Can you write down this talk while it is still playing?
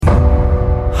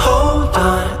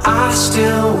I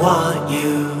still want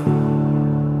you.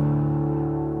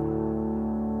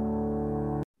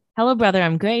 Hello, brother.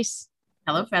 I'm Grace.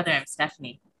 Hello, Feather. I'm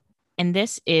Stephanie. And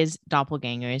this is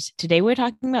Doppelgangers. Today, we're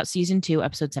talking about season 2,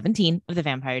 episode 17 of the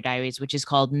Vampire Diaries, which is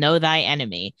called Know Thy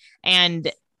Enemy.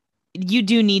 And you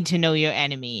do need to know your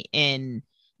enemy in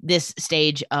this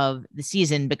stage of the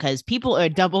season because people are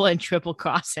double and triple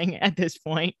crossing at this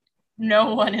point.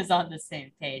 No one is on the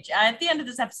same page. At the end of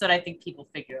this episode, I think people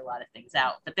figure a lot of things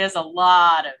out, but there's a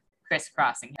lot of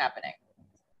crisscrossing happening.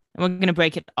 And we're going to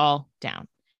break it all down.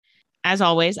 As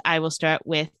always, I will start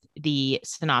with the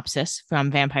synopsis from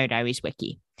Vampire Diaries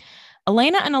Wiki.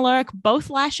 Elena and Alaric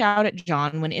both lash out at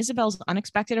John when Isabel's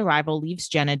unexpected arrival leaves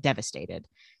Jenna devastated.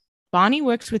 Bonnie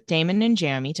works with Damon and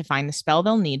Jeremy to find the spell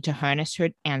they'll need to harness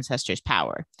her ancestors'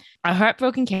 power. A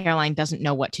heartbroken Caroline doesn't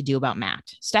know what to do about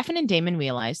Matt. Stefan and Damon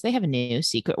realize they have a new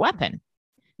secret weapon.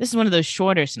 This is one of those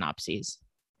shorter synopses.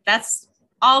 That's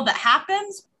all that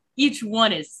happens. Each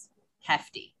one is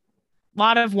hefty. A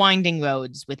lot of winding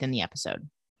roads within the episode.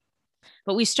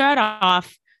 But we start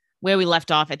off where we left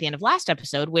off at the end of last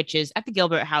episode, which is at the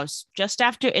Gilbert house, just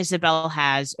after Isabel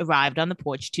has arrived on the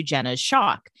porch to Jenna's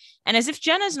shock. And as if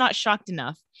Jenna's not shocked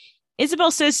enough,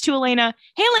 Isabel says to Elena,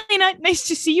 "Hey, Elena, nice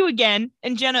to see you again."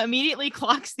 And Jenna immediately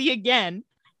clocks the again.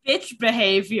 Bitch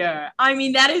behavior. I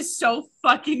mean, that is so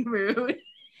fucking rude.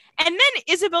 And then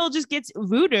Isabel just gets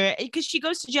ruder because she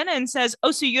goes to Jenna and says,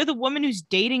 "Oh, so you're the woman who's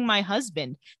dating my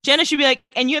husband." Jenna should be like,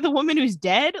 "And you're the woman who's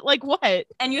dead? Like what?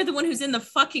 And you're the one who's in the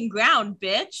fucking ground,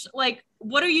 bitch. Like,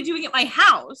 what are you doing at my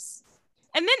house?"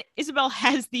 And then Isabel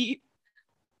has the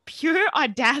pure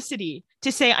audacity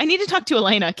to say, "I need to talk to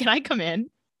Elena. Can I come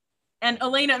in?" And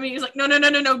Elena, I mean, he's like, no,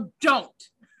 don't.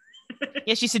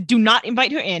 Yeah, she said, "Do not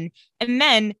invite her in." And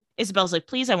then Isabel's like,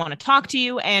 "Please, I want to talk to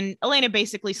you." And Elena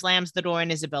basically slams the door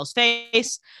in Isabel's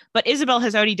face. But Isabel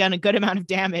has already done a good amount of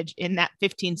damage in that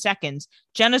 15 seconds.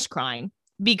 Jenna's crying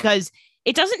because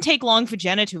it doesn't take long for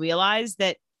Jenna to realize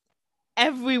that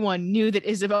everyone knew that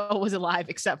Isabel was alive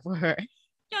except for her.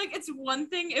 Yeah, like, it's one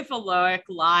thing if Alaric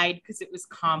lied because it was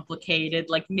complicated.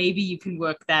 Like, maybe you can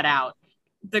work that out.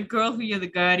 The girl who you're the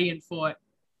guardian for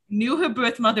knew her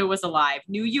birth mother was alive,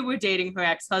 knew you were dating her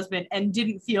ex-husband, and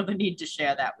didn't feel the need to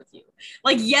share that with you.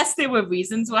 Like, yes, there were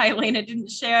reasons why Elena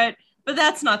didn't share it, but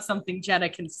that's not something Jenna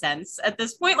can sense at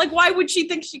this point. Like, why would she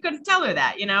think she couldn't tell her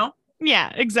that, you know?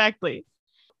 Yeah, exactly.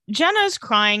 Jenna's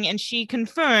crying and she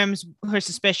confirms her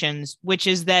suspicions, which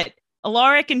is that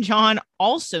Alaric and John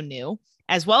also knew,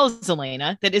 as well as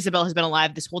Elena, that Isabel has been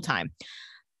alive this whole time.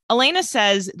 Elena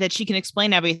says that she can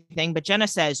explain everything, but Jenna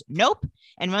says nope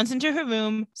and runs into her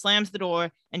room, slams the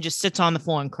door, and just sits on the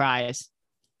floor and cries.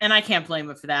 And I can't blame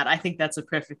her for that. I think that's a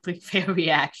perfectly fair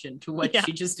reaction to what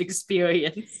she just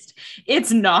experienced.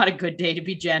 It's not a good day to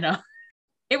be Jenna.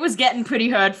 It was getting pretty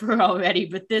hard for her already,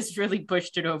 but this really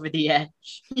pushed it over the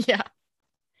edge. Yeah.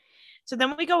 So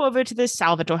then we go over to the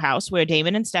Salvatore house where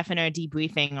Damon and Stefan are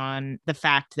debriefing on the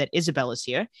fact that Isabel is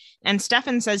here. And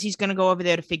Stefan says he's going to go over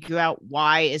there to figure out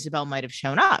why Isabel might have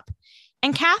shown up.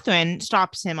 And Catherine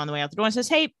stops him on the way out the door and says,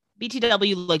 "Hey,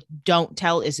 BTW, like, don't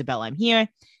tell Isabel I'm here.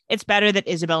 It's better that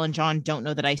Isabel and John don't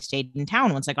know that I stayed in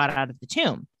town once I got out of the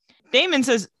tomb." Damon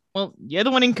says, "Well, you're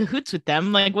the one in cahoots with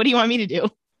them. Like, what do you want me to do?"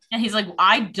 And he's like,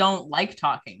 "I don't like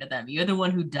talking to them. You're the one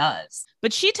who does."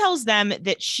 But she tells them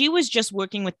that she was just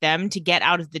working with them to get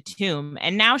out of the tomb,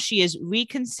 and now she is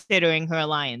reconsidering her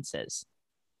alliances.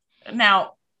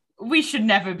 Now, we should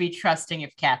never be trusting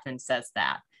if Catherine says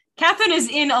that. Catherine is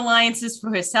in alliances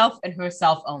for herself and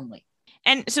herself only.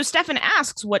 And so Stefan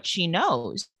asks what she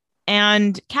knows.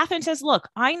 And Catherine says, "Look,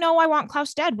 I know I want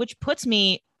Klaus dead, which puts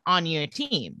me on your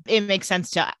team. It makes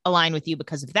sense to align with you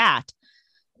because of that.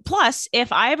 Plus,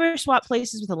 if I ever swap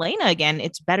places with Elena again,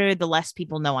 it's better the less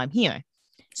people know I'm here.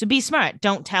 So be smart.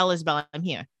 Don't tell Isabel I'm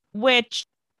here." Which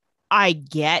I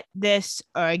get this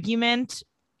argument.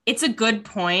 It's a good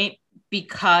point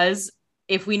because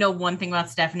if we know one thing about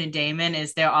Stefan and Damon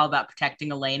is they're all about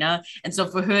protecting Elena. And so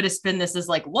for her to spin this as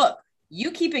like, look,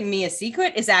 you keeping me a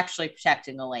secret is actually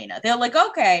protecting Elena. They're like,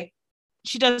 okay.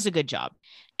 She does a good job.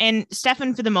 And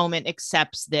Stefan, for the moment,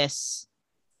 accepts this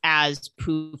as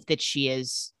proof that she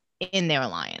is in their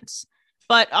alliance.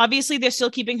 But obviously they're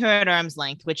still keeping her at arm's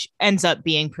length, which ends up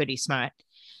being pretty smart.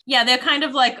 Yeah, they're kind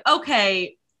of like,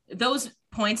 okay, those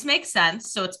points make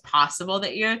sense. So it's possible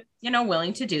that you're,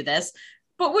 willing to do this,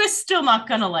 but we're still not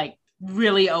going to like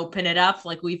really open it up.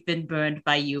 Like we've been burned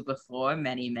by you before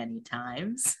many, many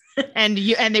times. and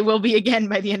they will be again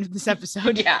by the end of this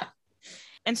episode. Yeah.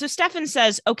 And so Stefan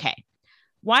says, "Okay,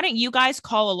 why don't you guys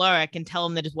call Alaric and tell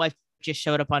him that his wife just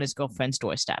showed up on his girlfriend's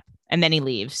doorstep?" And then he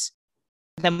leaves.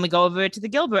 Then we go over to the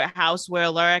Gilbert house where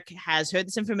Alaric has heard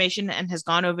this information and has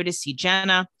gone over to see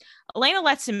Jenna. Elena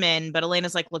lets him in, but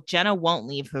Elena's like, look, Jenna won't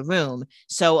leave her room.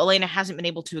 So Elena hasn't been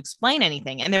able to explain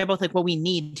anything. And they're both like, well, we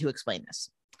need to explain this.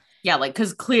 Yeah, like,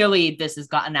 because clearly this has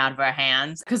gotten out of our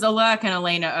hands. Because Alaric and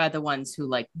Elena are the ones who,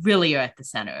 like, really are at the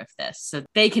center of this. So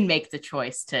they can make the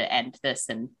choice to end this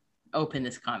and open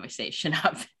this conversation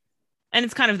up. And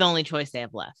it's kind of the only choice they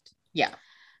have left. Yeah.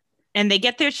 And they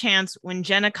get their chance when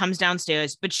Jenna comes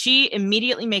downstairs, but she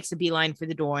immediately makes a beeline for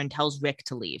the door and tells Rick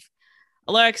to leave.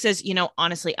 Alaric says,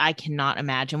 honestly, I cannot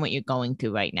imagine what you're going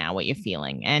through right now, what you're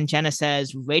feeling. And Jenna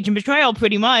says, rage and betrayal,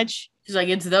 pretty much. She's like,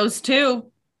 it's those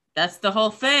two. That's the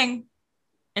whole thing.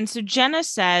 And so Jenna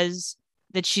says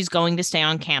that she's going to stay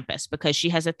on campus because she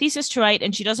has a thesis to write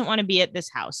and she doesn't want to be at this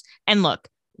house. And look,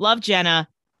 love Jenna,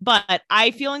 but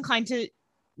I feel inclined to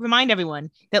remind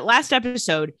everyone that last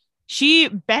episode, she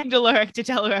begged Alaric to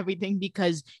tell her everything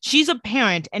because she's a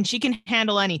parent and she can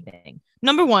handle anything.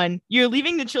 Number one, you're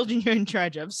leaving the children you're in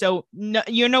charge of, so no,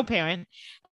 you're no parent.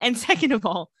 And second of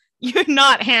all, you're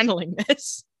not handling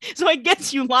this. So I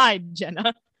guess you lied,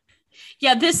 Jenna.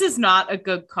 Yeah, this is not a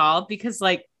good call because,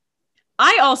 like,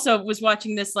 I also was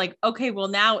watching this like, okay, well,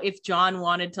 now if John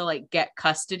wanted to, like, get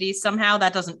custody somehow,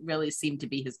 that doesn't really seem to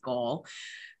be his goal.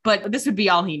 But this would be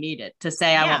all he needed to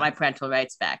say, I want my parental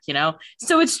rights back,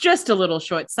 So it's just a little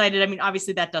short-sighted. I mean,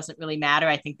 obviously that doesn't really matter.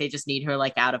 I think they just need her,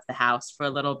 like, out of the house for a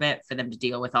little bit for them to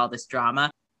deal with all this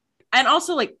drama. And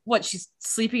also, like, what, she's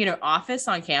sleeping in her office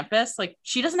on campus? Like,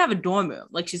 she doesn't have a dorm room.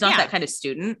 Like, she's not that kind of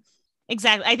student.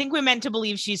 Exactly. I think we're meant to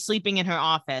believe she's sleeping in her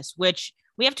office, which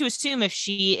we have to assume if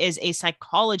she is a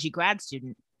psychology grad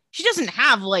student, she doesn't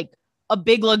have, like, a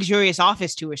big luxurious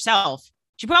office to herself.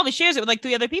 She probably shares it with, like,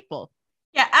 3 other people.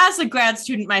 Yeah, as a grad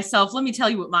student myself, let me tell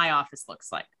you what my office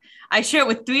looks like. I share it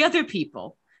with 3 other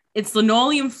people. It's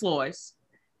linoleum floors.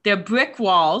 They're brick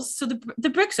walls, so the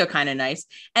bricks are kind of nice.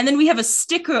 And then we have a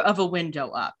sticker of a window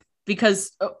up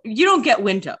because you don't get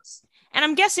windows. And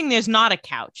I'm guessing there's not a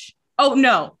couch. Oh,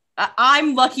 no.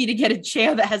 I'm lucky to get a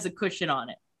chair that has a cushion on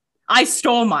it. I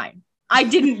stole mine. I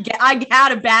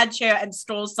had a bad chair and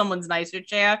stole someone's nicer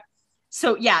chair.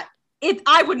 So yeah,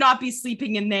 I would not be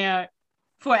sleeping in there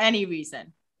for any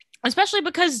reason. Especially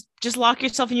because just lock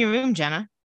yourself in your room, Jenna.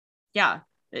 Yeah.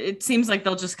 It seems like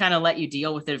they'll just kind of let you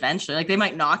deal with it eventually. Like, they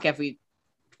might knock every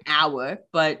hour,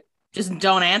 but just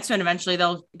don't answer. And eventually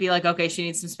they'll be like, okay, she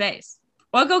needs some space.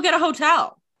 Or go get a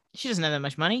hotel. She doesn't have that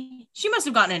much money. She must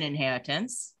have gotten an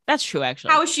inheritance. That's true,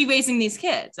 actually. How is she raising these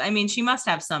kids? I mean, she must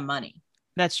have some money.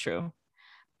 That's true.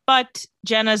 But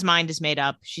Jenna's mind is made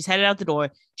up. She's headed out the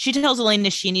door. She tells Elena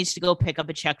she needs to go pick up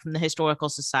a check from the Historical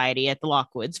Society at the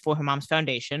Lockwoods for her mom's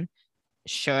foundation.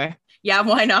 Sure. Yeah,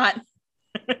 why not?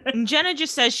 And Jenna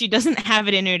just says she doesn't have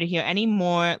it in her to hear any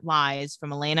more lies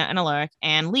from Elena and Alaric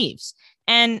and leaves.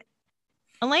 And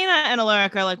Elena and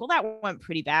Alaric are like, well, that went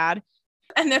pretty bad.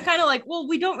 And they're kind of like, well,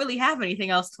 we don't really have anything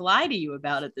else to lie to you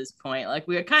about at this point. Like,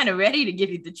 we're kind of ready to give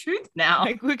you the truth now.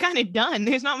 Like, we're kind of done.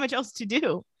 There's not much else to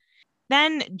do.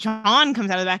 Then John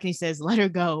comes out of the back and he says, let her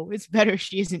go. It's better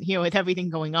she isn't here with everything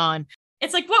going on.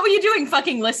 It's like, what were you doing?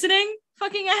 Fucking listening?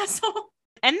 Fucking asshole.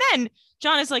 And then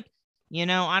John is like,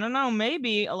 I don't know,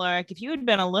 maybe, Alaric, if you had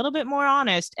been a little bit more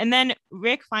honest. And then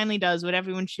Rick finally does what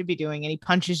everyone should be doing, and he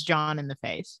punches John in the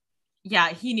face. Yeah,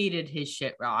 he needed his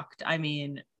shit rocked. I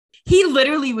mean, he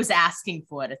literally was asking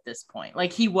for it at this point.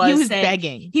 Like, he was saying,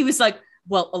 begging. He was like,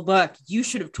 well, Alaric, you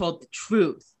should have told the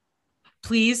truth.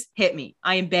 Please hit me.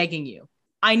 I am begging you.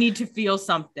 I need to feel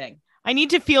something. I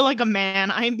need to feel like a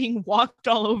man. I am being walked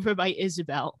all over by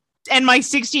Isabel and my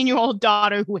 16-year-old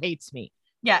daughter who hates me.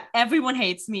 Yeah, everyone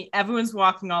hates me. Everyone's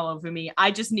walking all over me. I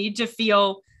just need to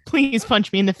feel... Please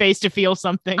punch me in the face to feel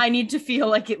something. I need to feel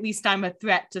like at least I'm a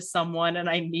threat to someone and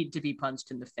I need to be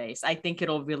punched in the face. I think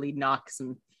it'll really knock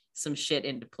some shit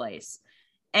into place.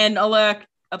 And Alaric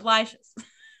obliges.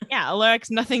 Yeah, Alaric's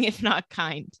nothing if not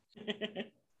kind.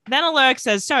 Then Alaric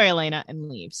says, sorry, Elena, and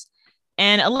leaves.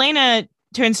 And Elena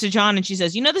turns to John and she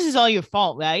says, this is all your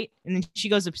fault, right? And then she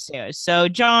goes upstairs. So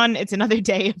John, it's another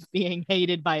day of being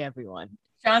hated by everyone.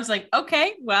 John's like,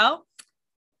 okay, well,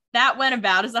 that went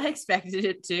about as I expected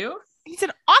it to. He said,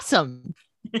 awesome.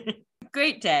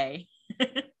 Great day.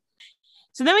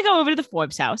 So then we go over to the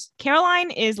Forbes house. Caroline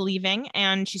is leaving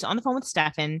and she's on the phone with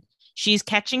Stefan. She's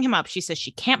catching him up. She says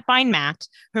she can't find Matt.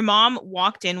 Her mom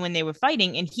walked in when they were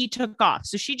fighting and he took off.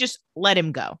 So she just let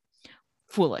him go.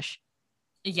 Foolish.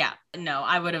 Yeah, no,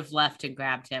 I would have left and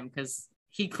grabbed him because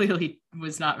he clearly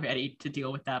was not ready to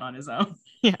deal with that on his own.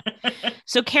 Yeah.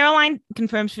 So Caroline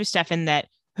confirms for Stefan that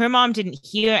her mom didn't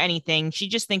hear anything. She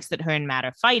just thinks that her and Matt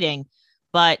are fighting.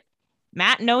 But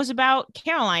Matt knows about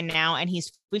Caroline now, and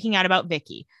he's freaking out about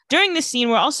Vicky. During this scene,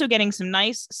 we're also getting some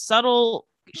nice, subtle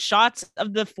shots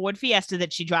of the Ford Fiesta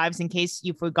that she drives, in case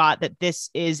you forgot that this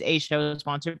is a show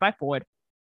sponsored by Ford.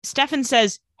 Stefan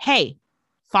says, hey,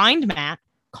 find Matt,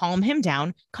 calm him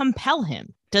down, compel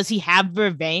him. Does he have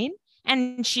vervain?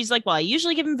 And she's like, well, I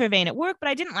usually give him vervain at work, but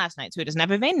I didn't last night, so he doesn't have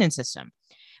vervain in his system.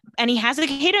 And he has a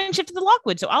catering shift at the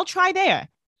Lockwood, so I'll try there.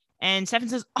 And Stefan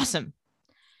says, awesome.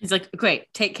 He's like,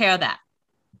 great, take care of that.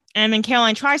 And then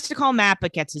Caroline tries to call Matt,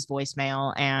 but gets his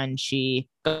voicemail, and she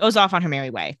goes off on her merry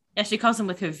way. Yeah, she calls him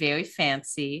with her very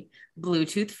fancy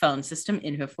Bluetooth phone system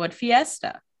in her Ford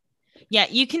Fiesta. Yeah,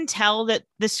 you can tell that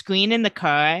the screen in the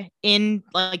car in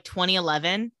like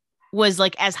 2011 was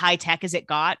like as high tech as it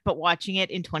got, but watching it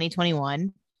in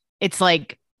 2021, it's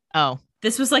like, oh.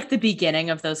 This was like the beginning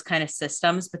of those kind of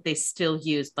systems, but they still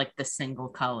used like the single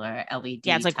color LED.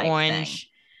 Yeah, it's like orange. Thing.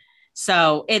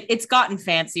 So it's gotten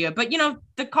fancier, but you know,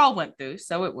 the call went through,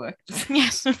 so it worked.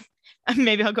 Yes.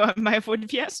 Maybe I'll go out and buy a Ford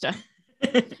Fiesta.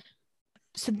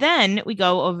 So then we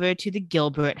go over to the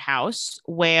Gilbert house,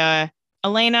 where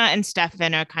Elena and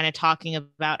Stefan are kind of talking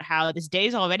about how this day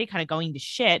is already kind of going to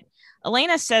shit.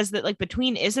 Elena says that like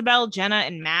between Isabel, Jenna,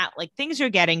 and Matt, like things are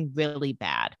getting really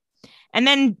bad. And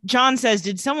then John says,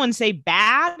 did someone say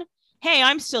bad? Hey,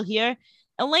 I'm still here.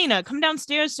 Elena, come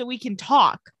downstairs so we can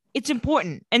talk. It's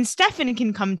important. And Stefan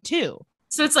can come too.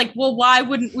 So it's like, well, why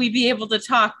wouldn't we be able to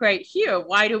talk right here?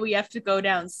 Why do we have to go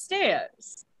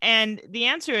downstairs? And the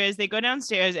answer is they go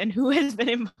downstairs, and who has been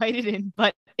invited in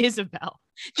but Isabel?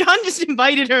 John just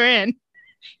invited her in.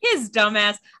 His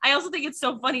dumbass. I also think it's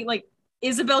so funny. Like,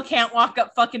 Isabel can't walk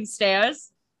up fucking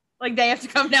stairs. Like, they have to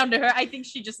come down to her. I think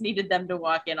she just needed them to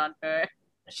walk in on her.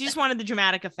 She just wanted the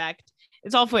dramatic effect.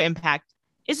 It's all for impact.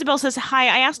 Isabel says, hi,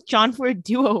 I asked John for a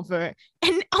do-over.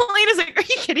 And Elena's like, are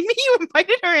you kidding me? You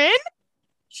invited her in?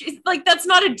 She's like, that's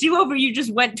not a do-over. You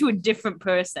just went to a different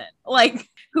person, like,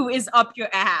 who is up your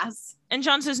ass. And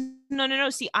John says, no.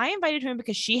 See, I invited her in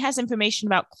because she has information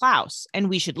about Klaus, and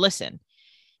we should listen.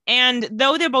 And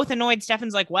though they're both annoyed,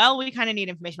 Stefan's like, well, we kind of need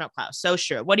information about Klaus. So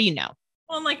sure, what do you know?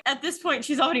 Well, like, at this point,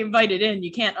 she's already invited in.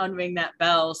 You can't unring that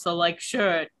bell. So, like,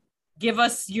 sure, give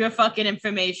us your fucking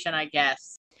information, I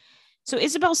guess. So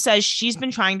Isabel says she's been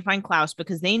trying to find Klaus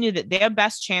because they knew that their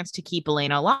best chance to keep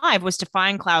Elena alive was to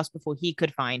find Klaus before he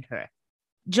could find her.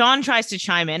 John tries to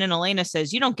chime in, and Elena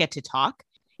says, you don't get to talk.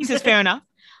 He says, fair enough.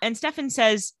 And Stefan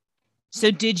says, so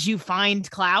did you find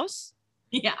Klaus?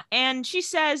 Yeah. And she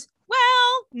says,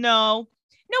 well, no.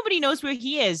 Nobody knows where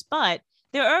he is, but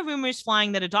there are rumors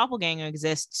flying that a doppelganger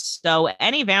exists. So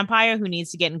any vampire who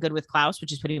needs to get in good with Klaus,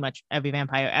 which is pretty much every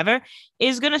vampire ever,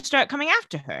 is going to start coming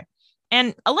after her.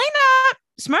 And Elena,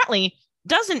 smartly,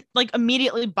 doesn't like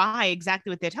immediately buy exactly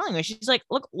what they're telling her. She's like,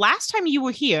 look, last time you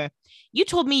were here, you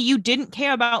told me you didn't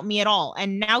care about me at all.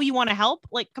 And now you want to help?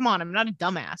 Like, come on, I'm not a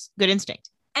dumbass. Good instinct.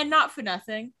 And not for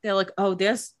nothing. They're like, oh,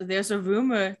 there's a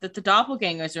rumor that the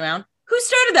doppelganger's around. Who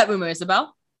started that rumor,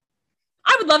 Isabel?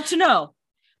 I would love to know.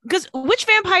 Because which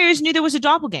vampires knew there was a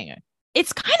doppelganger?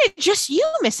 It's kind of just you,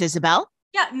 Miss Isabel.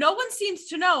 Yeah, no one seems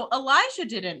to know. Elijah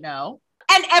didn't know.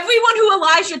 And everyone who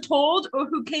Elijah told or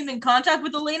who came in contact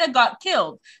with Elena got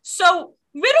killed. So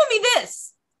riddle me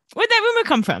this. Where'd that rumor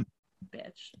come from?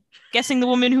 Bitch. Guessing the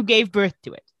woman who gave birth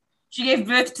to it. She gave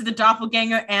birth to the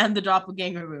doppelganger and the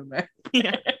doppelganger rumor.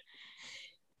 Yeah.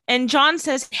 And John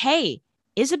says, hey,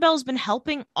 Isabel's been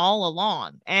helping all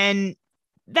along. And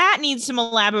that needs some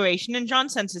elaboration. And John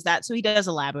senses that, so he does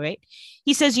elaborate.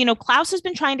 He says, you know, Klaus has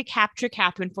been trying to capture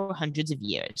Catherine for hundreds of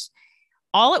years.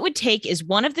 All it would take is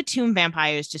one of the tomb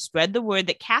vampires to spread the word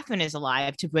that Catherine is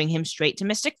alive to bring him straight to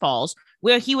Mystic Falls,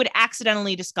 where he would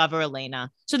accidentally discover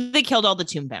Elena. So they killed all the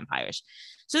tomb vampires.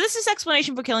 So this is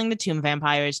explanation for killing the tomb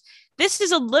vampires. This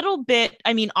is a little bit,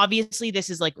 I mean, obviously this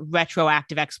is like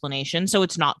retroactive explanation, so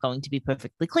it's not going to be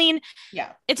perfectly clean.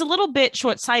 Yeah. It's a little bit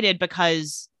short-sighted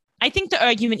because I think the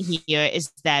argument here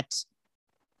is that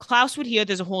Klaus would hear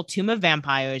there's a whole tomb of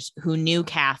vampires who knew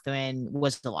Catherine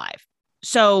was alive.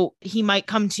 So he might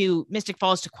come to Mystic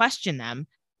Falls to question them,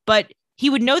 but he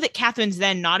would know that Catherine's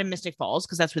then not in Mystic Falls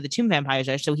because that's where the tomb vampires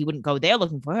are. So he wouldn't go there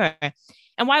looking for her.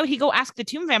 And why would he go ask the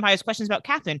tomb vampires questions about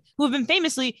Catherine, who have been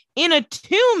famously in a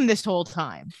tomb this whole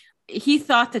time? He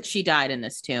thought that she died in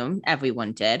this tomb.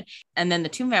 Everyone did. And then the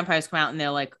tomb vampires come out and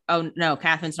they're like, oh, no,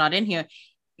 Catherine's not in here.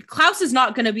 Klaus is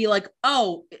not going to be like,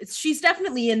 oh, she's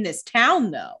definitely in this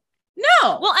town, though.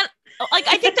 No. Well, and like,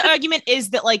 I think the argument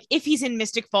is that, like, if he's in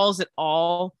Mystic Falls at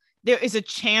all, there is a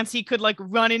chance he could, like,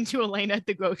 run into Elena at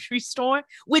the grocery store,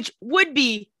 which would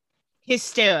be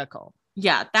hysterical.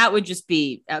 Yeah, that would just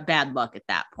be bad luck at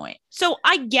that point. So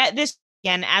I get this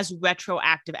again, as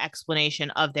retroactive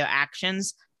explanation of their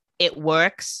actions, it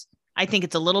works. I think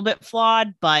it's a little bit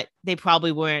flawed, but they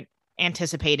probably weren't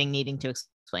anticipating needing to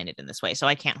explain it in this way. So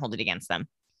I can't hold it against them.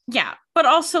 Yeah. But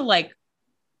also, like,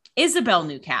 Isabel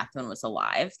knew Catherine was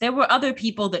alive. There were other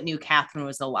people that knew Catherine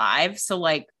was alive. So,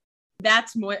 like,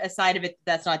 that's more a side of it.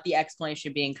 That's not the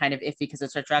explanation being kind of iffy because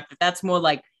it's retroactive. That's more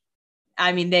like,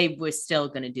 I mean, they were still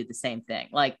going to do the same thing.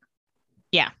 Like,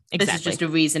 yeah, exactly. This is just a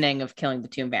reasoning of killing the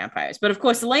tomb vampires. But of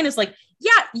course, Elena's like,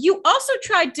 yeah, you also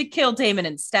tried to kill Damon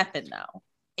and Stefan, though.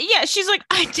 Yeah, she's like,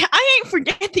 I ain't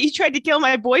forget that you tried to kill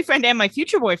my boyfriend and my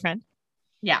future boyfriend.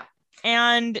 Yeah.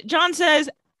 And John says,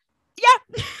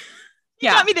 yeah, you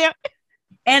got me there.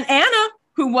 And Anna,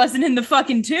 who wasn't in the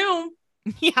fucking tomb.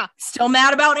 Yeah. Still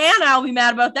mad about Anna. I'll be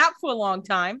mad about that for a long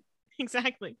time.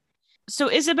 Exactly. So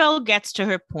Isabel gets to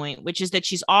her point, which is that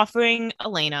she's offering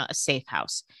Elena a safe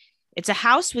house. It's a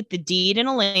house with the deed in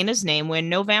Elena's name where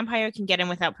no vampire can get in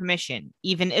without permission,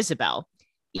 even Isabel,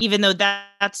 even though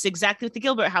that's exactly what the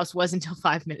Gilbert house was until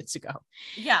 5 minutes ago.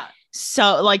 Yeah.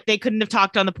 So, like, they couldn't have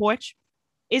talked on the porch.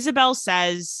 Isabel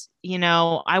says, you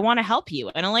know, I want to help you.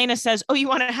 And Elena says, oh, you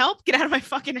want to help? Get out of my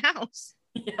fucking house.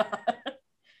 Yeah.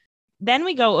 Then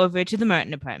we go over to the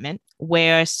Merton apartment,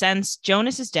 where since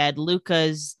Jonas is dead,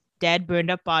 Luca's dead, burned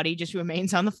up body just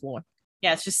remains on the floor.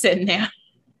 Yeah, it's just sitting there.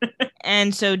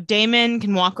 And so Damon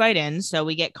can walk right in. So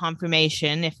we get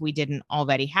confirmation, if we didn't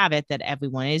already have it, that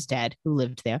everyone is dead who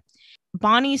lived there.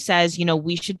 Bonnie says, you know,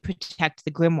 we should protect the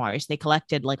grimoires. They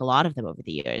collected like a lot of them over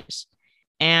the years.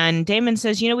 And Damon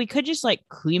says, you know, we could just like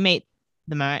cremate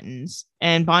the Mertons.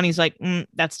 And Bonnie's like,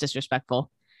 that's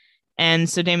disrespectful. And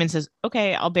so Damon says,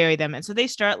 okay, I'll bury them. And so they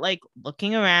start like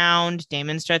looking around.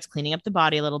 Damon starts cleaning up the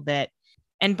body a little bit.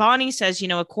 And Bonnie says, you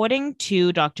know, according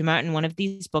to Dr. Merton, one of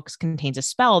these books contains a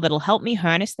spell that'll help me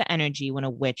harness the energy when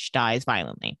a witch dies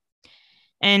violently.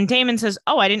 And Damon says,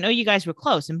 oh, I didn't know you guys were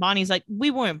close. And Bonnie's like, we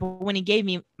weren't. But when he gave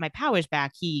me my powers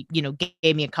back, he, you know,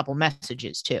 gave me a couple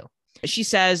messages too. She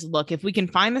says, look, if we can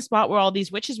find the spot where all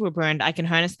these witches were burned, I can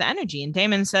harness the energy. And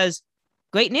Damon says,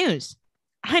 great news.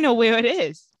 I know where it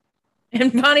is.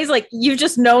 And Bonnie's like, you've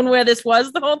just known where this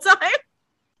was the whole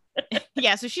time?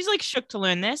 Yeah, so she's like shook to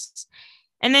learn this.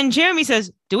 And then Jeremy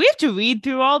says, do we have to read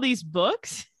through all these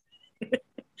books?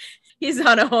 He's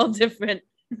on a whole different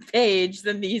page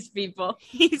than these people.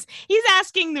 He's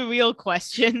asking the real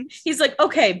question. He's like,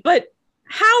 okay, but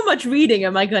how much reading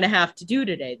am I going to have to do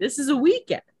today? This is a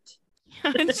weekend.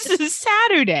 This is a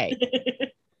Saturday.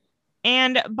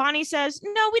 And Bonnie says,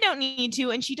 no, we don't need to.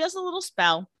 And she does a little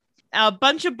spell. A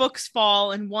bunch of books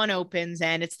fall and one opens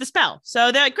and it's the spell.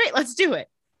 So they're like, great, let's do it.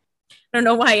 I don't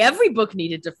know why every book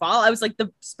needed to fall. I was like,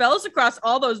 the spells across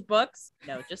all those books?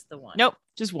 No, just the one. Nope,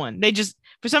 just one. They just,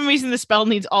 for some reason, the spell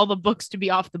needs all the books to be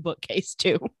off the bookcase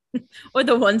too. Or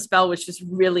the one spell was just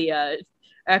really a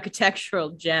architectural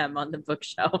gem on the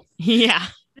bookshelf. Yeah.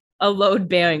 A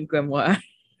load-bearing grimoire.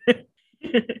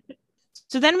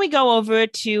 So then we go over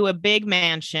to a big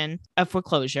mansion of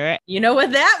foreclosure. You know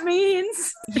what that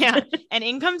means? Yeah. And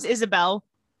in comes Isabel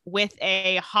with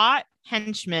a hot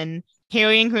henchman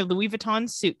carrying her Louis Vuitton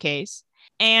suitcase.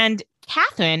 And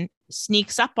Catherine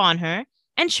sneaks up on her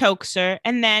and chokes her.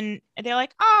 And then they're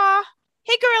like, ah,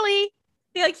 hey, girly.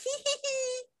 They're like, hee hee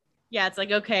hee. Yeah, it's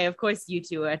like, okay, of course you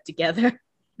two are together.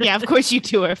 Yeah, of course you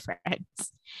two are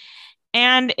friends.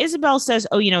 And Isabel says,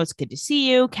 oh, you know, it's good to see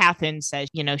you. Catherine says,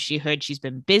 you know, she heard she's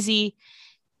been busy.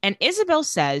 And Isabel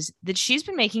says that she's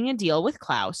been making a deal with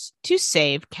Klaus to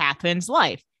save Catherine's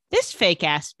life. This fake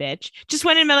ass bitch just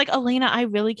went in and been like, Elena, I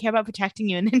really care about protecting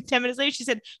you. And then 10 minutes later, she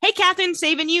said, hey, Catherine,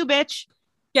 saving you, bitch.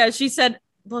 Yeah, she said,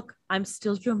 look, I'm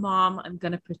still your mom. I'm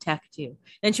going to protect you.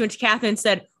 Then she went to Catherine and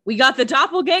said, we got the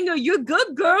doppelganger. You're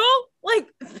good, girl. Like,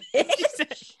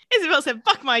 Isabel said,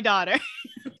 fuck my daughter.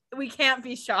 We can't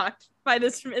be shocked by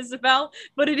this from Isabel,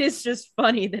 but it is just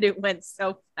funny that it went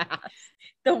so fast.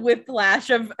 The whiplash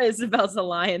of Isabel's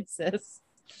alliances.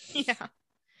 Yeah.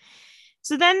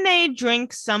 So then they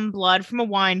drink some blood from a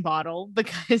wine bottle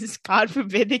because, God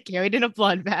forbid, they carried in a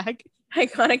blood bag.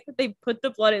 Iconic that they put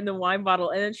the blood in the wine bottle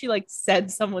and then she like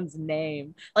said someone's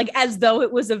name, like as though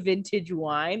it was a vintage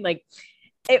wine. Like,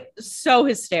 it's so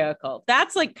hysterical.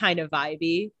 That's like kind of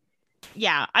vibey.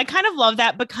 Yeah, I kind of love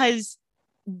that because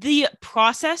the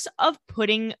process of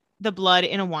putting the blood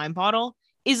in a wine bottle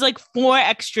is like 4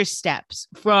 extra steps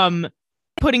from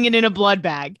putting it in a blood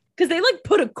bag. Because they like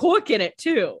put a cork in it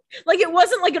too. Like it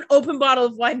wasn't like an open bottle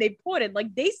of wine they poured in.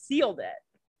 Like they sealed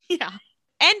it. Yeah.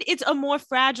 And it's a more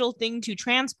fragile thing to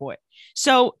transport.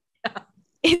 So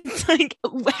it's like,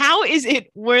 how is it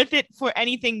worth it for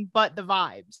anything but the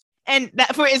vibes? And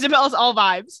that for Isabel's all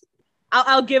vibes.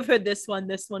 I'll give her this one.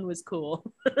 This one was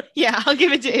cool. Yeah, I'll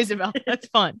give it to Isabel. That's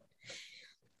fun.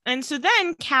 And so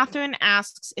then Catherine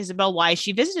asks Isabel why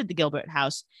she visited the Gilbert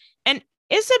house. And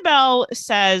Isabel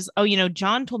says, oh,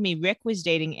 John told me Rick was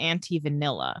dating Auntie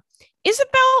Vanilla.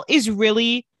 Isabel is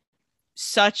really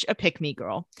such a pick-me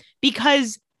girl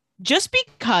because just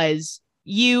because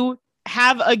you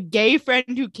have a gay friend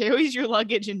who carries your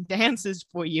luggage and dances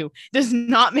for you does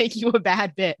not make you a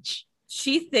bad bitch.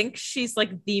 She thinks she's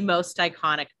like the most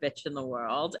iconic bitch in the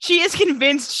world. She is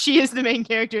convinced she is the main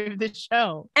character of the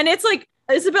show. And it's like,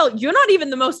 Isabel, you're not even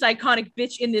the most iconic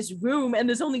bitch in this room, and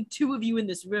there's only 2 of you in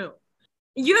this room.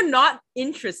 You're not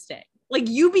interesting. Like,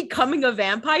 you becoming a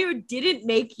vampire didn't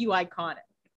make you iconic.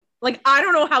 Like, I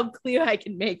don't know how clear I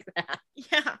can make that.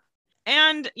 Yeah.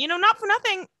 And, not for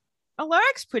nothing,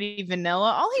 Alaric's pretty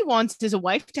vanilla. All he wants is a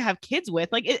wife to have kids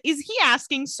with. Like, is he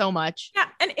asking so much? Yeah,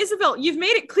 and Isabel, you've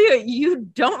made it clear you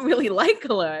don't really like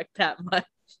Alaric that much.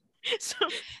 So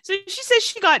she says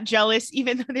she got jealous,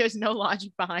 even though there's no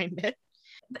logic behind it.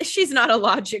 She's not a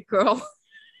logic girl.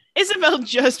 Isabel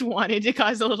just wanted to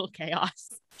cause a little chaos.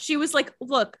 She was like,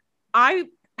 look, I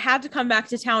had to come back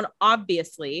to town,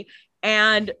 obviously.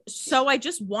 And so I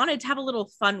just wanted to have a little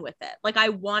fun with it. Like, I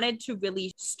wanted to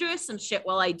really stir some shit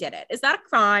while I did it. Is that a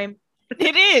crime?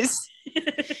 It is.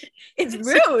 It's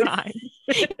rude.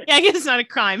 Yeah, I guess it's not a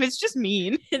crime. It's just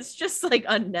mean. It's just like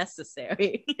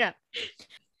unnecessary. Yeah.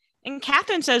 And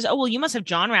Catherine says, oh, well, you must have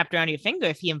John wrapped around your finger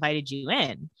if he invited you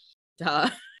in. Duh.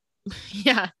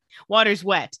 Yeah. Water's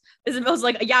wet. Isabel's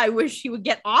like, yeah, I wish he would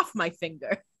get off my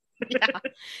finger. Yeah.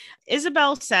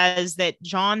 Isabel says that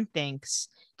John thinks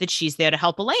that she's there to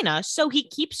help Elena, so he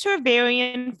keeps her very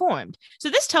informed. So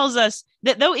this tells us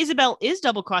that though Isabel is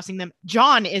double-crossing them,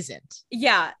 John isn't.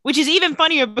 Yeah. Which is even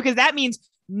funnier because that means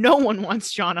no one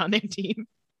wants John on their team.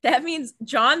 That means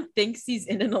John thinks he's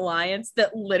in an alliance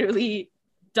that literally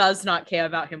does not care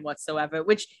about him whatsoever,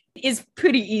 which is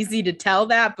pretty easy to tell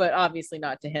that, but obviously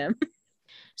not to him.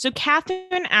 So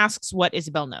Catherine asks what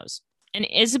Isabel knows. And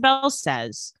Isabel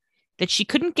says that she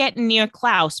couldn't get near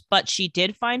Klaus, but she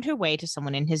did find her way to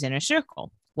someone in his inner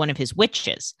circle, one of his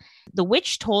witches. The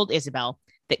witch told Isabel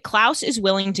that Klaus is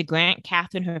willing to grant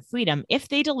Catherine her freedom if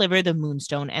they deliver the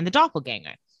Moonstone and the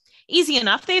Doppelganger. Easy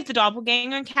enough. They have the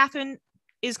Doppelganger, and Catherine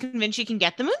is convinced she can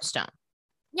get the Moonstone.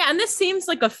 Yeah, and this seems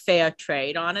like a fair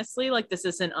trade, honestly. Like, this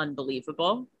isn't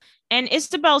unbelievable. And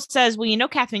Isabel says, well,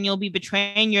 Catherine, you'll be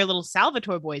betraying your little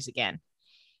Salvatore boys again.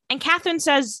 And Catherine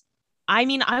says, I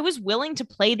mean, I was willing to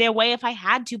play their way if I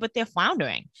had to, but they're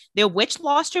floundering. Their witch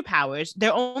lost her powers.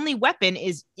 Their only weapon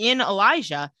is in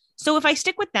Elijah. So if I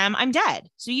stick with them, I'm dead.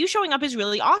 So you showing up is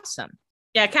really awesome.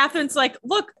 Yeah, Catherine's like,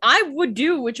 look, I would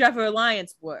do whichever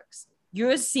alliance works.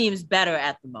 Yours seems better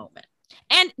at the moment.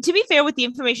 And to be fair, with the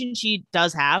information she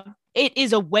does have, it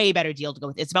is a way better deal to go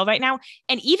with Isabel right now.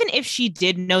 And even if she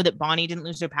did know that Bonnie didn't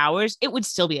lose her powers, it would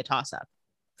still be a toss-up.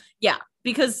 Yeah,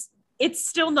 because it's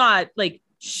still not, like,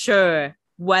 sure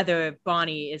whether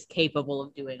Bonnie is capable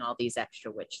of doing all these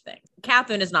extra witch things.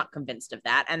 Catherine is not convinced of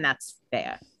that, and that's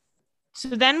fair. So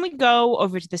then we go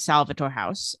over to the Salvatore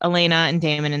house. Elena and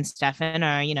Damon and Stefan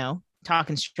are,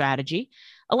 talking strategy.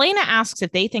 Elena asks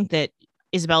if they think that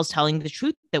Isabel's telling the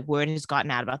truth, that word has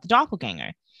gotten out about the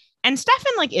doppelganger. And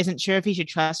Stefan, isn't sure if he should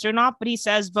trust her or not, but he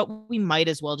says, but we might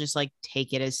as well just,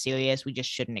 take it as serious. We just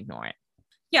shouldn't ignore it.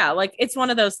 Yeah, it's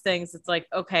one of those things. It's like,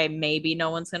 okay, maybe no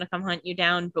one's going to come hunt you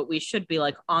down, but we should be,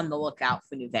 on the lookout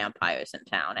for new vampires in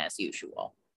town, as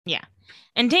usual. Yeah.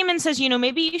 And Damon says,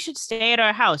 maybe you should stay at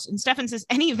our house. And Stefan says,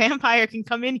 any vampire can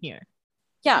come in here.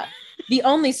 Yeah, the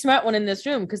only smart one in this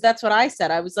room, because that's what I said.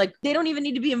 I was like, they don't even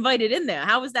need to be invited in there.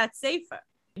 How is that safer?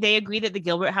 They agree that the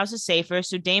Gilbert house is safer,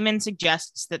 so Damon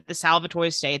suggests that the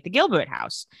Salvatores stay at the Gilbert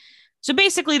house. So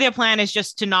basically their plan is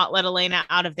just to not let Elena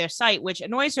out of their sight, which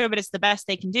annoys her, but it's the best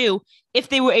they can do if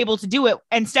they were able to do it.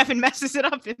 And Stefan messes it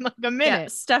up in a minute. Yeah,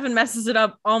 Stefan messes it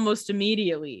up almost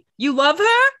immediately. You love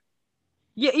her?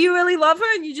 You really love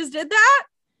her and you just did that?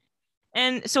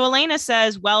 And so Elena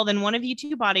says, well, then one of you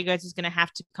 2 bodyguards is going to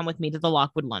have to come with me to the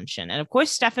Lockwood luncheon. And of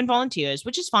course, Stefan volunteers,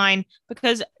 which is fine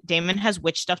because Damon has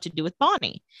witch stuff to do with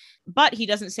Bonnie. But he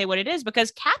doesn't say what it is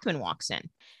because Catherine walks in.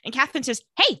 And Catherine says,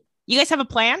 hey, you guys have a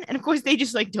plan? And of course, they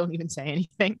just don't even say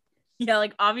anything. Yeah,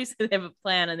 obviously they have a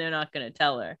plan and they're not going to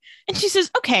tell her. And she says,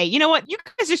 okay, you know what? You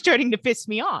guys are starting to piss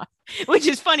me off, which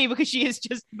is funny because she is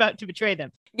just about to betray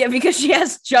them. Yeah, because she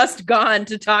has just gone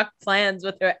to talk plans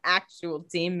with her actual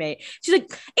teammate. She's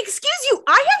like, excuse you,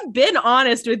 I have been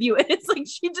honest with you. And it's like,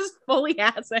 she just fully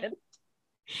hasn't.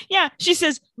 Yeah, she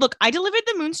says, look, I delivered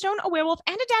the Moonstone, a werewolf,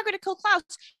 and a dagger to kill Klaus.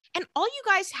 And all you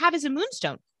guys have is a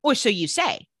Moonstone, or so you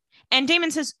say. And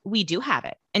Damon says, we do have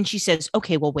it. And she says,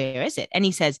 okay, well, where is it? And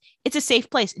he says, it's a safe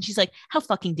place. And she's like, how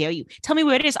fucking dare you? Tell me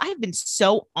where it is. I have been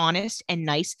so honest and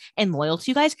nice and loyal to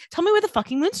you guys. Tell me where the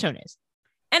fucking moonstone is.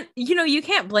 And, you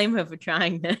can't blame her for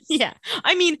trying this. Yeah.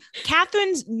 I mean,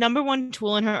 Catherine's number one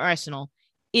tool in her arsenal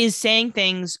is saying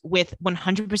things with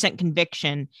 100%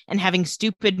 conviction and having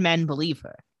stupid men believe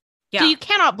her. Yeah. So you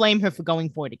cannot blame her for going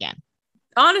for it again.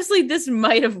 Honestly, this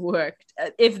might have worked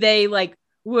if they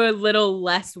were a little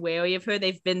less wary of her.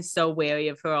 They've been so wary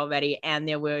of her already, and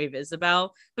they're wary of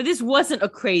Isabel. But this wasn't a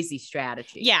crazy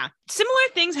strategy. Yeah. Similar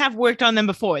things have worked on them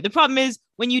before. The problem is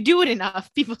when you do it enough,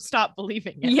 people stop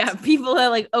believing it. Yeah. People are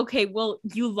like, okay, well,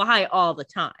 you lie all the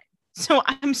time. So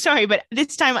I'm sorry, but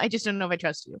this time I just don't know if I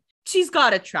trust you. She's got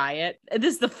to try it.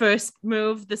 This is the first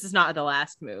move. This is not the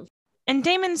last move. And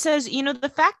Damon says,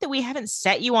 the fact that we haven't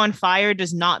set you on fire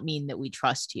does not mean that we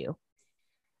trust you.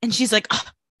 And she's like, oh,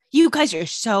 you guys are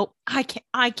so, I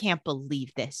can't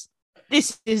believe this.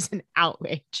 This is an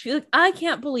outrage. She's like, I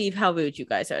can't believe how rude you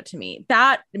guys are to me.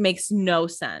 That makes no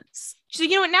sense. She's like,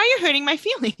 you know what? Now you're hurting my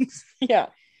feelings. Yeah.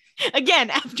 Again,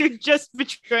 after just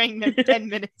betraying them 10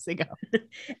 minutes ago.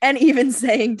 And even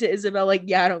saying to Isabel,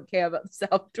 yeah, I don't care about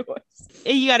the outdoors.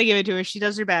 You got to give it to her. She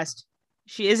does her best.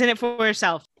 She is in it for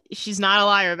herself. She's not a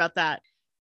liar about that.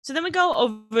 So then we go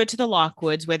over to the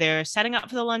Lockwoods where they're setting up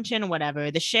for the luncheon or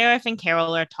whatever. The sheriff and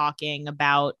Carol are talking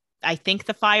about, I think,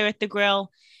 the fire at the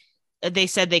grill. They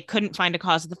said they couldn't find a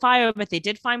cause of the fire, but they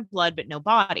did find blood, but no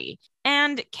body.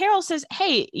 And Carol says,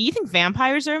 hey, you think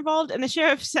vampires are involved? And the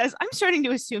sheriff says, I'm starting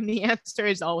to assume the answer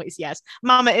is always yes.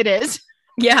 Mama, it is.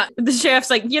 Yeah, the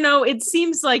sheriff's like, it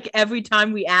seems like every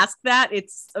time we ask that,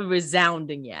 it's a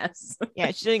resounding yes. Yeah,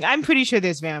 she's like, I'm pretty sure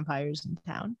there's vampires in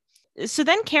town. So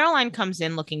then Caroline comes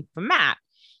in looking for Matt.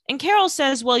 And Carol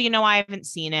says, well, I haven't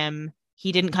seen him.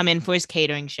 He didn't come in for his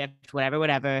catering shift,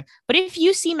 whatever. But if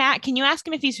you see Matt, can you ask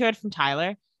him if he's heard from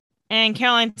Tyler? And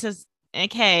Caroline says,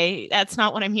 okay, that's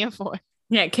not what I'm here for.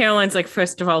 Yeah, Caroline's like,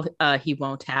 first of all, he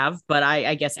won't have, but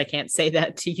I guess I can't say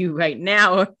that to you right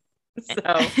now.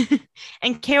 So,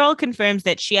 and Carol confirms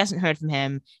that she hasn't heard from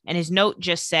him. And his note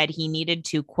just said he needed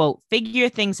to, quote, figure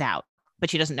things out, but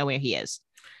she doesn't know where he is.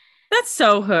 That's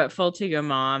so hurtful to your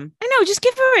mom. I know. Just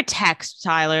give her a text,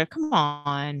 Tyler. Come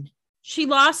on. She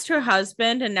lost her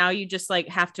husband and now you just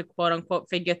have to quote unquote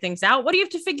figure things out. What do you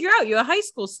have to figure out? You're a high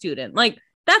school student.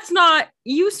 That's not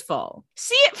useful.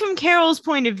 See it from Carol's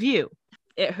point of view.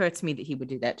 It hurts me that he would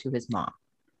do that to his mom.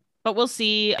 But we'll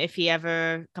see if he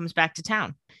ever comes back to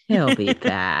town. He'll be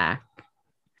back.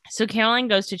 So Caroline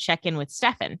goes to check in with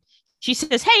Stefan. She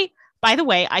says, hey, by the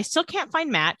way, I still can't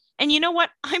find Matt. And you know what?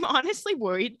 I'm honestly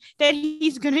worried that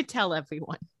he's going to tell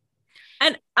everyone.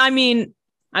 And I mean,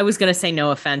 I was going to say no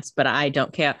offense, but I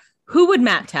don't care. Who would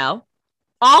Matt tell?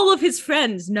 All of his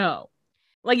friends know.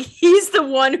 He's the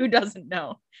one who doesn't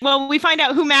know. Well, we find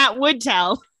out who Matt would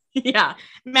tell. Yeah.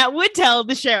 Matt would tell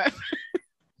the sheriff.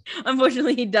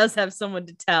 Unfortunately, he does have someone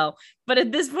to tell. But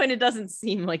at this point, it doesn't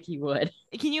seem like he would.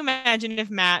 Can you imagine if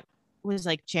Matt was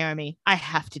like, Jeremy, I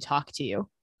have to talk to you.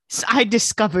 I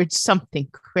discovered something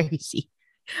crazy.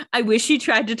 I wish he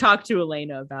tried to talk to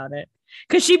Elena about it.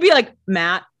 Because she'd be like,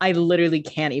 Matt, I literally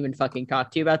can't even fucking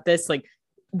talk to you about this.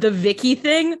 The Vicky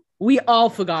thing, we all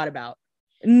forgot about.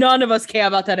 None of us care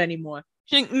about that anymore.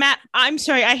 She's like, Matt, I'm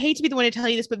sorry. I hate to be the one to tell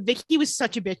you this, but Vicky was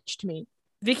such a bitch to me.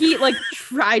 Vicky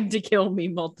tried to kill me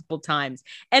multiple times.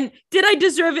 And did I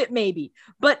deserve it? Maybe.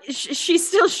 But she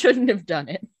still shouldn't have done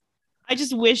it. I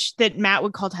just wish that Matt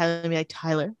would call Tyler and be like,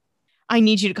 Tyler, I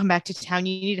need you to come back to town.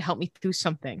 You need to help me through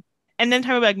something. And then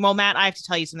Tyler would be like, well, Matt, I have to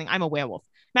tell you something. I'm a werewolf.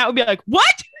 Matt would be like,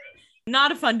 what?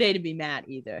 Not a fun day to be Matt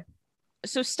either.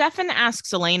 So Stefan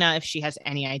asks Elena if she has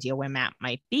any idea where Matt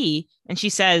might be. And she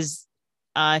says,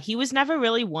 he was never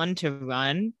really one to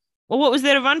run. Well, what was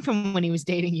there to run from when he was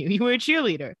dating you? You were a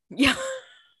cheerleader. Yeah.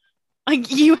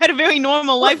 You had a very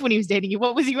normal life when he was dating you.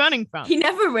 What was he running from? He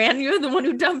never ran. You're the one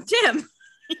who dumped him.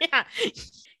 Yeah.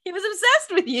 He was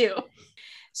obsessed with you.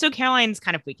 So Caroline's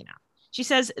kind of freaking out. She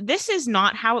says, this is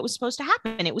not how it was supposed to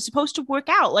happen. It was supposed to work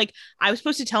out. I was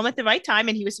supposed to tell him at the right time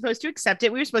and he was supposed to accept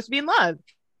it. We were supposed to be in love.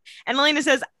 And Elena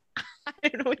says, I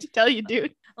don't know what to tell you,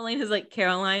 dude. Elena's like,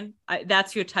 Caroline,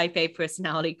 that's your type A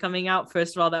personality coming out.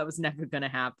 First of all, that was never going to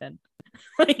happen.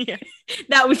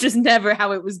 That was just never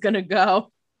how it was going to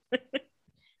go.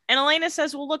 And Elena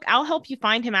says, well, look, I'll help you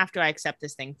find him after I accept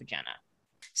this thing for Jenna.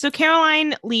 So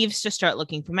Caroline leaves to start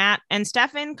looking for Matt, and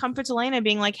Stefan comforts Elena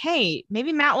being like, hey,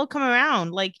 maybe Matt will come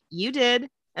around like you did.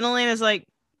 And Elena's like,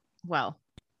 well,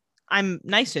 I'm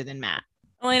nicer than Matt.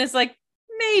 Elena's like,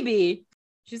 maybe.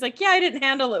 She's like, yeah, I didn't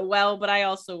handle it well, but I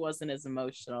also wasn't as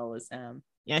emotional as him.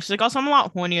 Yeah, she's like, also, I'm a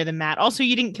lot hornier than Matt. Also,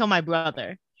 you didn't kill my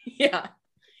brother. Yeah.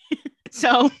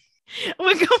 So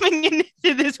we're coming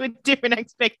into this with different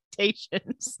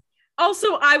expectations.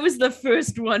 Also, I was the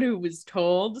first one who was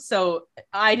told, so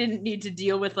I didn't need to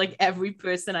deal with like every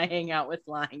person I hang out with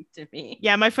lying to me.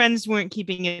 Yeah, my friends weren't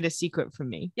keeping it a secret from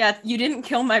me. Yeah, you didn't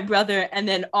kill my brother, and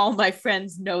then all my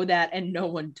friends know that, and no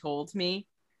one told me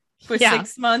for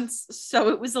 6 months, so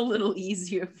it was a little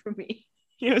easier for me.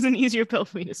 It was an easier pill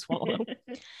for me to swallow.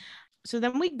 So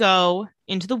then we go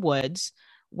into the woods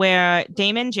where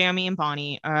Damon, Jeremy, and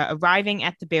Bonnie are arriving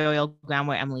at the burial ground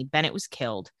where Emily Bennett was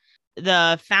killed.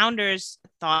 The founders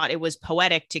thought it was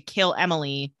poetic to kill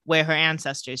Emily where her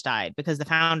ancestors died because the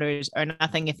founders are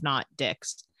nothing if not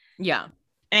dicks. Yeah.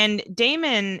 And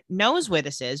Damon knows where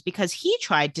this is because he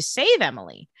tried to save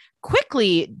Emily.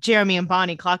 Quickly, Jeremy and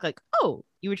Bonnie clock like, oh,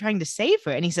 you were trying to save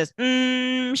her. And he says,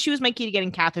 she was my key to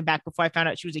getting Catherine back before I found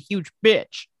out she was a huge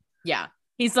bitch. Yeah.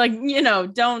 He's like,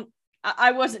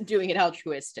 I wasn't doing it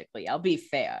altruistically. I'll be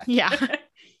fair. Yeah,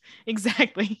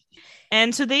 exactly.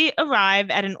 And so they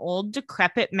arrive at an old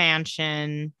decrepit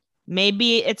mansion.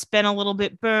 Maybe it's been a little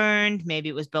bit burned. Maybe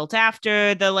it was built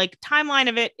after. The timeline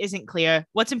of it isn't clear.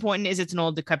 What's important is it's an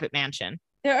old decrepit mansion.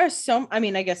 There are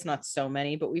I guess not so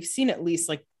many, but we've seen at least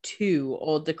 2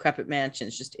 old decrepit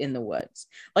mansions just in the woods.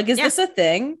 Is this a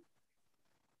thing?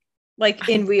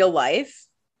 In real life?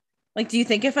 Do you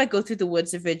think if I go through the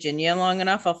woods of Virginia long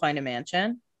enough, I'll find a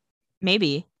mansion?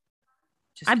 Maybe.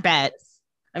 I bet.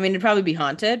 I mean, it'd probably be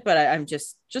haunted, but I'm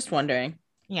just wondering.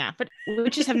 Yeah, but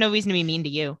witches have no reason to be mean to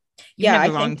you. Yeah,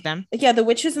 never wronged them. Yeah, the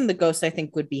witches and the ghosts, I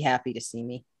think, would be happy to see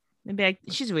me. They'd be like,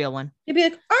 she's a real one. They'd be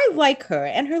like, I like her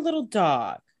and her little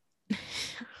dog.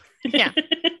 Yeah.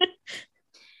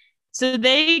 So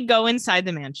they go inside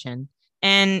the mansion,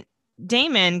 and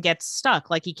Damon gets stuck,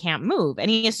 he can't move, and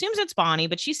he assumes it's Bonnie,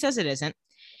 but she says it isn't.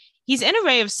 He's in a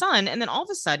ray of sun, and then all of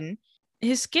a sudden,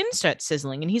 his skin starts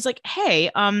sizzling, and he's like,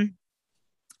 hey,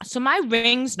 so my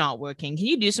ring's not working. Can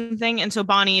you do something? And so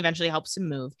Bonnie eventually helps him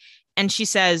move. And she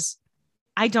says,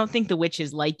 I don't think the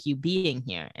witches like you being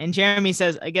here. And Jeremy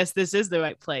says, I guess this is the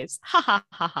right place. Ha ha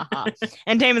ha ha ha.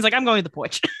 And Damon's like, I'm going to the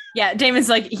porch. Yeah, Damon's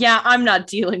like, yeah, I'm not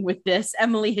dealing with this.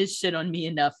 Emily has shit on me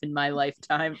enough in my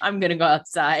lifetime. I'm going to go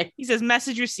outside. He says,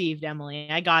 message received, Emily.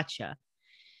 I gotcha.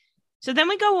 So then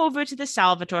we go over to the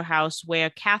Salvatore house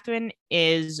where Catherine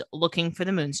is looking for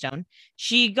the Moonstone.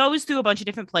 She goes through a bunch of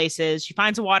different places. She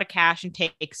finds a wad of cash and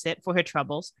takes it for her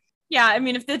troubles. Yeah, I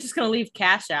mean, if they're just going to leave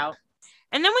cash out.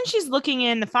 And then when she's looking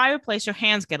in the fireplace, her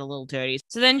hands get a little dirty.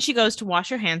 So then she goes to wash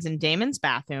her hands in Damon's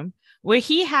bathroom, where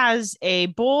he has a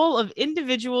bowl of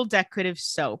individual decorative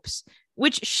soaps,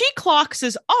 which she clocks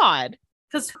as odd.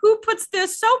 Because who puts their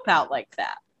soap out like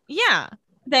that? Yeah.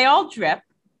 They all drip.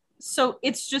 So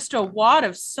it's just a wad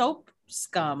of soap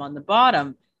scum on the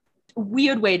bottom.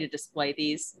 Weird way to display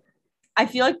these. I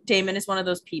feel like Damon is one of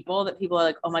those people that people are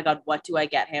like, oh my God, what do I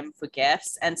get him for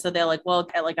gifts? And so they're like, well,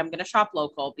 I'm going to shop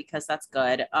local because that's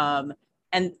good.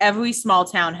 And every small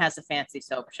town has a fancy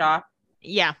soap shop.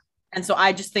 Yeah. And so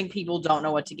I just think people don't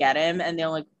know what to get him. And they're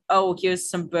like, oh, here's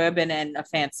some bourbon and a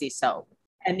fancy soap.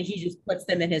 And he just puts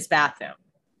them in his bathroom.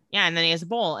 Yeah. And then he has a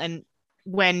bowl. And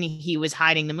when he was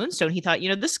hiding the Moonstone, he thought,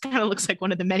 this kind of looks like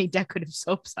one of the many decorative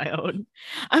soaps I own.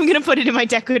 I'm going to put it in my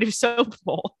decorative soap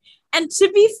bowl. And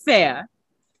to be fair,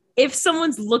 if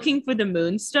someone's looking for the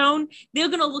Moonstone, they're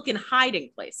going to look in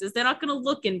hiding places. They're not going to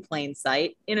look in plain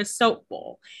sight in a soap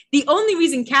bowl. The only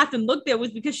reason Catherine looked there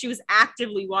was because she was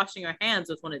actively washing her hands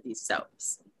with one of these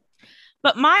soaps.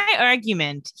 But my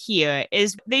argument here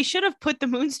is they should have put the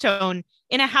Moonstone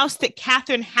in a house that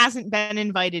Catherine hasn't been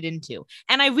invited into.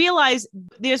 And I realize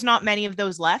there's not many of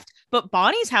those left, but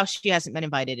Bonnie's house she hasn't been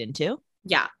invited into.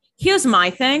 Yeah. Here's my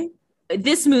thing.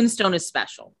 This Moonstone is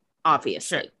special,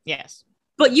 obviously. Sure. Yes.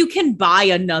 But you can buy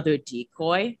another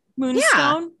decoy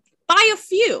Moonstone. Yeah. Buy a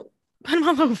few. Put them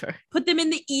all over. Put them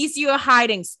in the easier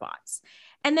hiding spots.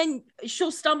 And then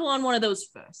she'll stumble on one of those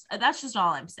first. That's just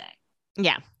all I'm saying.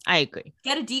 Yeah, I agree.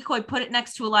 Get a decoy, put it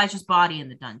next to Elijah's body in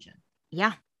the dungeon.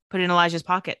 Yeah, put it in Elijah's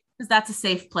pocket. Because that's a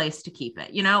safe place to keep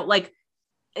it.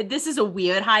 This is a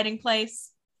weird hiding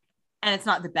place. And it's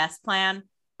not the best plan.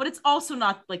 But it's also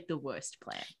not the worst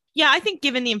plan. Yeah, I think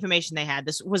given the information they had,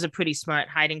 this was a pretty smart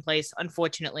hiding place.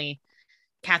 Unfortunately,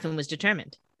 Catherine was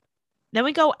determined. Then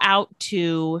we go out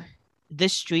to the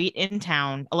street in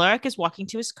town. Alaric is walking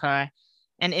to his car,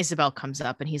 and Isabel comes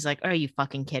up, and he's like, are you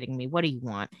fucking kidding me? What do you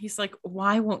want? He's like,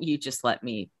 why won't you just let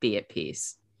me be at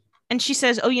peace? And she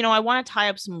says, oh, I want to tie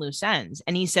up some loose ends.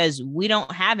 And he says, we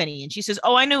don't have any. And she says,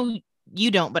 oh, I know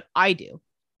you don't, but I do.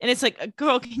 And it's like,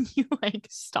 girl, can you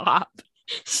stop?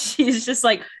 She's just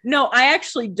like, no, I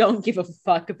actually don't give a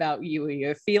fuck about you or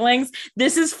your feelings.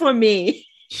 This is for me.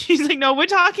 She's like, no, we're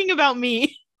talking about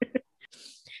me.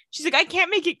 She's like, I can't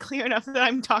make it clear enough that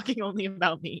I'm talking only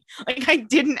about me. Like, I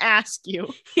didn't ask you.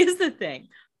 Here's the thing.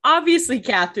 Obviously,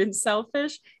 Catherine's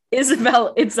selfish.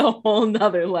 Isabel, it's a whole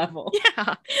nother level.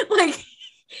 Yeah. Like,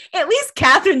 at least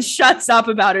Catherine shuts up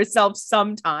about herself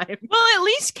sometime. Well, at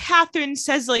least Catherine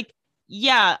says, like,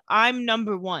 yeah, I'm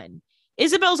number one.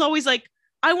 Isabel's always like,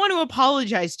 I want to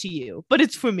apologize to you, but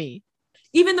it's for me.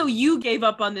 Even though you gave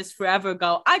up on this forever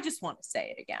ago, I just want to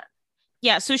say it again.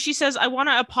 Yeah, so she says, I want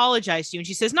to apologize to you. And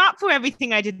she says, not for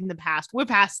everything I did in the past. We're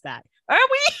past that. Are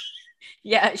we?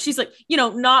 Yeah, she's like,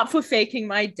 not for faking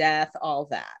my death, all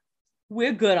that.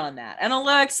 We're good on that. And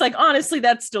Alaric's like, honestly,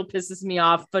 that still pisses me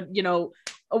off. But,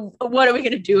 what are we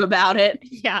going to do about it?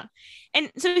 Yeah.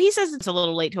 And so he says it's a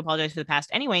little late to apologize for the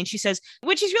past anyway. And she says,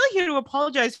 what she's really here to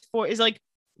apologize for is like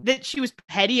that she was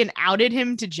petty and outed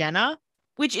him to Jenna,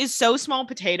 which is so small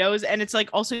potatoes. And it's like,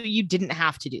 also, you didn't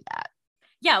have to do that.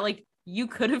 Yeah, like, you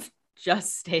could have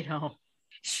just stayed home.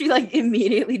 She like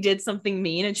immediately did something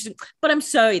mean and she's like, but I'm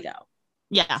sorry though.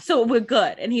 Yeah. So we're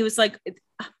good. And he was like,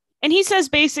 and he says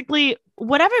basically,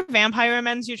 whatever vampire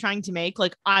amends you're trying to make,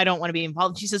 like, I don't want to be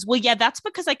involved. And she says, well, yeah, that's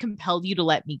because I compelled you to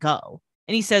let me go.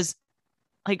 And he says,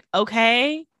 like,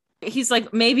 okay. He's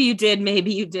like, maybe you did,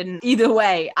 maybe you didn't. Either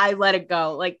way, I let it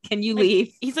go. Like, can you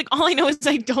leave? He's like, all I know is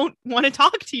I don't want to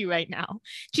talk to you right now.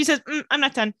 She says, I'm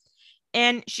not done.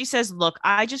 And she says, look,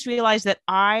 I just realized that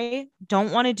I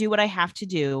don't want to do what I have to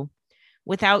do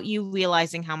without you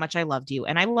realizing how much I loved you.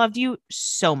 And I loved you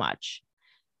so much.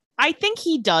 I think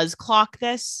he does clock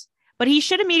this, but he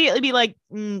should immediately be like,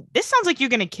 this sounds like you're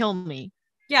going to kill me.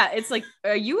 Yeah, it's like,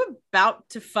 are you about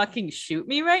to fucking shoot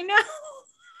me right now?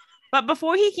 But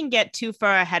before he can get too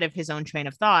far ahead of his own train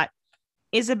of thought,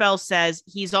 Isabel says,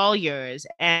 he's all yours.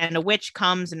 And a witch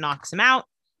comes and knocks him out.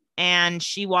 And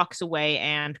she walks away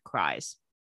and cries.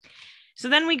 So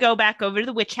then we go back over to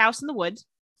the witch house in the woods.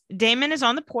 Damon is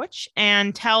on the porch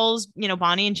and tells,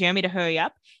 Bonnie and Jeremy to hurry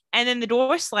up. And then the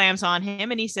door slams on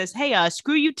him and he says, hey,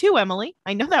 screw you too, Emily.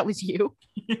 I know that was you.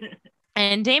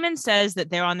 And Damon says that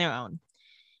they're on their own.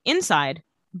 Inside,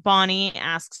 Bonnie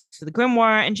asks for the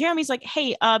grimoire and Jeremy's like,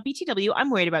 hey, BTW, I'm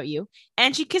worried about you.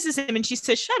 And she kisses him and she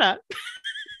says, shut up.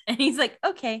 And he's like,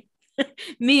 okay,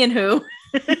 me and who?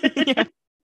 Yeah.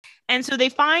 And so they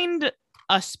find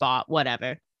a spot,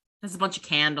 whatever. There's a bunch of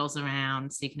candles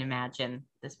around, so you can imagine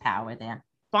this power there.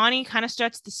 Bonnie kind of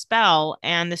starts the spell,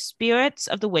 and the spirits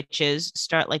of the witches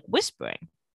start like whispering.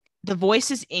 The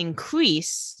voices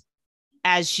increase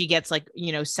as she gets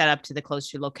set up to the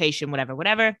closer location,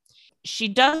 whatever. She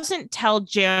doesn't tell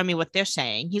Jeremy what they're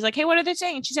saying. He's like, hey, what are they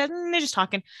saying? And she says, they're just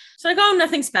talking. It's like, oh,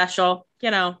 nothing special.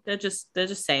 They're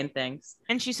just saying things.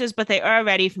 And she says, but they are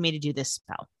ready for me to do this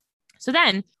spell. So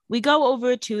then we go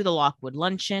over to the Lockwood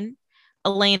luncheon.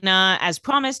 Elena, as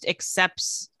promised,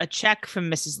 accepts a check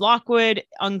from Mrs. Lockwood.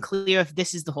 Unclear if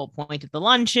this is the whole point of the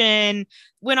luncheon.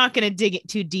 We're not going to dig it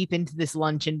too deep into this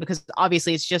luncheon because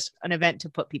obviously it's just an event to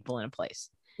put people in a place.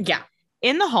 Yeah.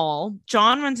 In the hall,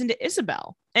 John runs into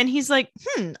Isabel and he's like,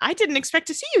 I didn't expect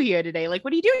to see you here today. Like,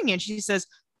 what are you doing here? And she says,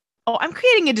 oh, I'm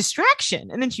creating a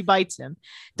distraction. And then she bites him.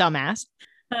 Dumbass.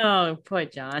 Oh, poor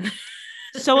John.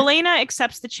 So Elena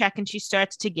accepts the check and she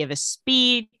starts to give a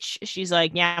speech. She's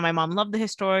like, yeah, my mom loved the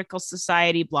Historical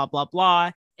Society, blah, blah,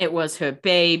 blah. It was her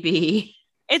baby.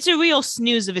 It's a real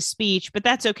snooze of a speech, but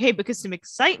that's okay because some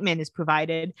excitement is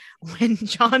provided when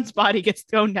John's body gets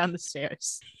thrown down the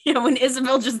stairs. Yeah, when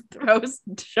Isabel just throws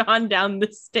John down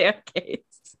the staircase.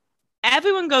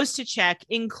 Everyone goes to check,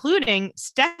 including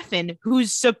Stefan,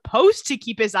 who's supposed to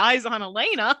keep his eyes on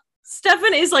Elena.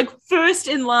 Stefan is like first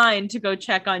in line to go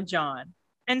check on John.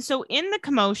 And so in the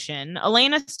commotion,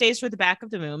 Elena stays for the back of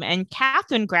the room and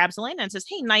Catherine grabs Elena and says,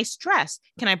 hey, nice dress.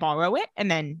 Can I borrow it?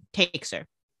 And then takes her.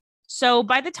 So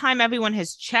by the time everyone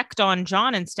has checked on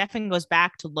John and Stefan goes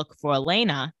back to look for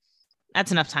Elena,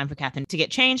 that's enough time for Catherine to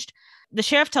get changed. The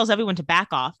sheriff tells everyone to back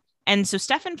off. And so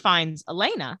Stefan finds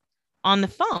Elena on the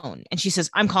phone and she says,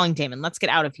 I'm calling Damon. Let's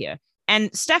get out of here.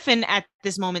 And Stefan at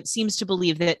this moment seems to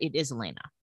believe that it is Elena.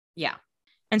 Yeah.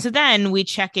 And so then we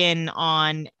check in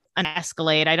on an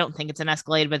Escalade. I don't think it's an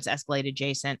Escalade, but it's Escalade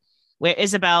adjacent, where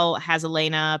Isabel has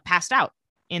Elena passed out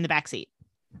in the backseat.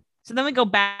 So then we go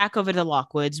back over to the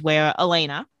Lockwoods where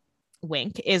Elena,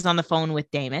 Wink, is on the phone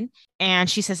with Damon. And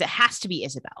she says it has to be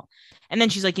Isabel. And then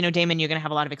she's like, Damon, you're going to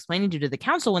have a lot of explaining to do to the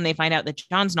council when they find out that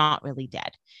John's not really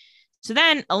dead. So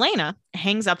then Elena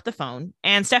hangs up the phone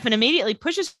and Stefan immediately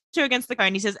pushes her against the car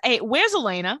and he says, hey, where's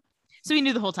Elena? So he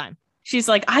knew the whole time. She's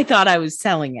like, I thought I was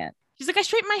selling it. She's like, I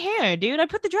straightened my hair, dude. I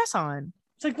put the dress on.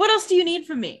 It's like, what else do you need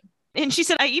from me? And she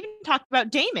said, I even talked about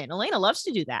Damon. Elena loves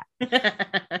to do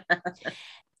that.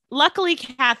 Luckily,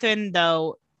 Catherine,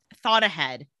 though, thought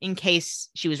ahead in case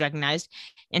she was recognized.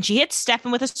 And she hits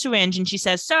Stefan with a syringe and she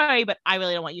says, sorry, but I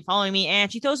really don't want you following me.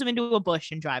 And she throws him into a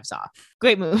bush and drives off.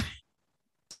 Great move.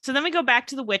 So then we go back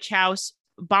to the witch house.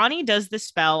 Bonnie does the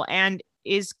spell and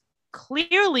is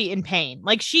clearly in pain.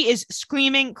 Like she is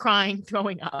screaming, crying,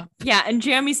 throwing up. Yeah. And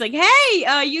Jeremy's like,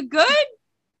 hey, you good?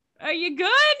 Are you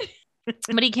good?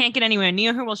 But he can't get anywhere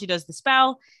near her while she does the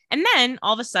spell. And then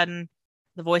all of a sudden,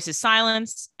 the voice is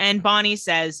silenced and Bonnie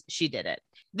says she did it.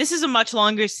 This is a much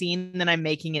longer scene than I'm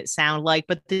making it sound like,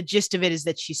 but the gist of it is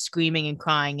that she's screaming and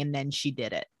crying and then she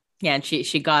did it. Yeah, and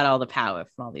she got all the power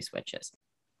from all these witches.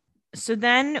 So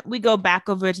then we go back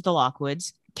over to the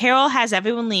Lockwoods. Carol has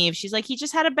everyone leave. She's like, he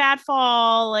just had a bad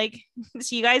fall. Like,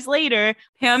 see you guys later.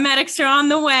 Paramedics are on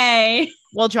the way.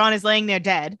 While John is laying there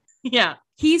dead. Yeah,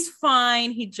 he's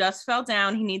fine. He just fell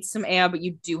down. He needs some air, but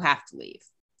you do have to leave.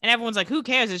 And everyone's like, who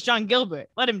cares? It's John Gilbert.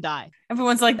 Let him die.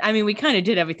 Everyone's like, I mean, we kind of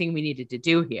did everything we needed to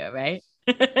do here, right?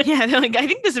 Yeah, they're like, I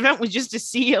think this event was just to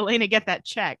see Elena get that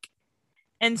check.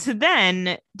 And so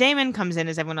then Damon comes in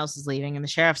as everyone else is leaving. And the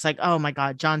sheriff's like, oh my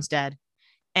God, John's dead.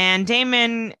 And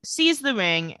Damon sees the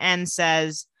ring and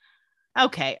says,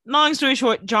 okay, long story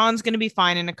short, John's going to be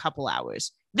fine in a couple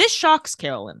hours. This shocks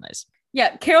Carol and Liz.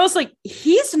 Yeah, Carol's like,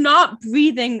 he's not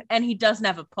breathing and he doesn't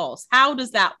have a pulse. How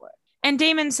does that work? And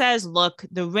Damon says, look,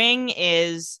 the ring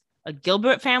is a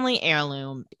Gilbert family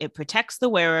heirloom. It protects the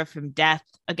wearer from death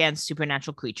against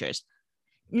supernatural creatures.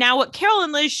 Now, what Carol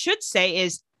and Liz should say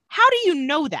is, how do you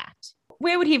know that?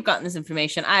 Where would he have gotten this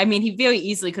information? I mean, he very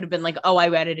easily could have been like, oh, I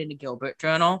read it in a Gilbert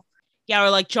journal. Yeah, or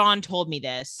like, John told me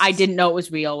this. I didn't know it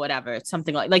was real, whatever. It's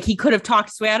something like he could have talked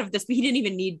his way out of this, but he didn't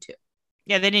even need to.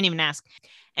 Yeah, they didn't even ask.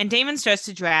 And Damon starts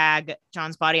to drag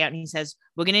John's body out and he says,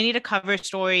 we're going to need a cover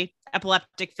story,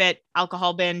 epileptic fit,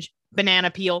 alcohol binge,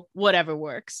 banana peel, whatever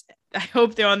works. I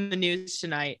hope they're on the news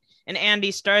tonight. And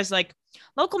Andy stars like,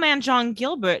 local man John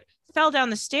Gilbert fell down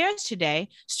the stairs today.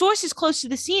 Sources close to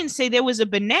the scene say there was a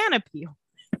banana peel.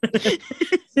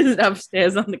 Is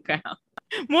upstairs on the ground.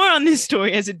 More on this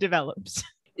story as it develops.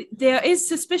 There is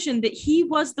suspicion that he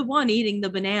was the one eating the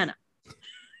banana.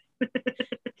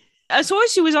 A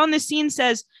source who was on the scene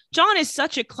says, John is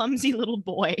such a clumsy little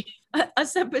boy. A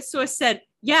separate source said,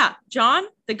 yeah, John,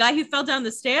 the guy who fell down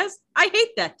the stairs, I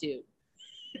hate that dude.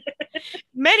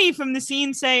 Many from the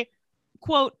scene say,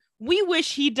 quote, we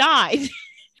wish he died.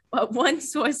 But one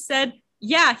source said,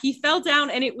 yeah, he fell down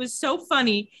and it was so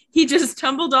funny. He just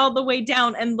tumbled all the way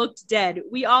down and looked dead.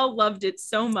 We all loved it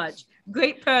so much.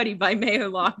 Great party by Mayor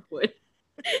Lockwood.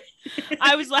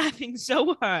 I was laughing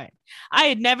so hard. I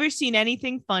had never seen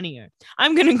anything funnier.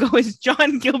 I'm going to go as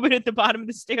John Gilbert at the bottom of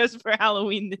the stairs for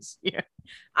Halloween this year.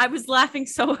 I was laughing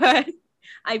so hard.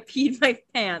 I peed my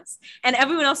pants. And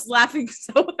everyone else laughing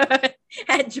so hard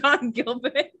at John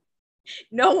Gilbert.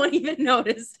 No one even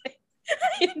noticed. I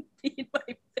had peed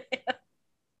my pants.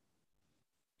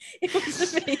 It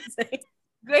was amazing.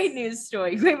 Great news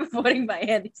story. Great reporting by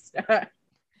Andy Starr.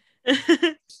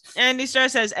 Andy Starr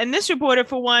says, and this reporter,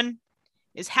 for one,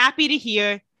 is happy to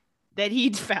hear that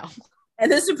he fell.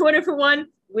 And this reporter, for one,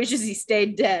 wishes he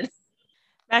stayed dead.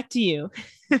 Back to you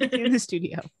in the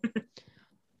studio.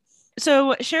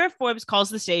 So Sheriff Forbes calls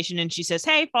the station and she says,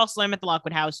 hey, false alarm at the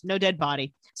Lockwood house. No dead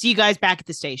body. See you guys back at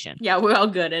the station. Yeah, we're all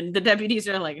good. And the deputies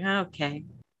are like, okay.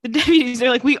 The deputies are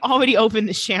like, we already opened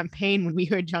the champagne when we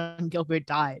heard John Gilbert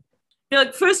died. They're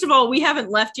like, first of all, we haven't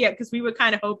left yet because we were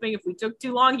kind of hoping if we took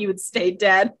too long, he would stay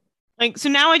dead. Like, so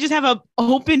now I just have a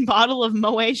open bottle of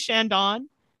Moet Chandon.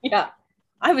 Yeah.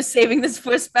 I was saving this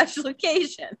for a special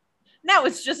occasion. Now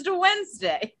it's just a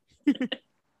Wednesday.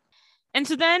 And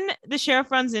so then the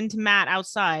sheriff runs into Matt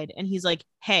outside and he's like,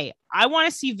 hey, I want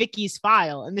to see Vicky's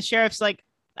file. And the sheriff's like,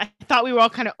 I thought we were all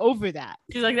kind of over that.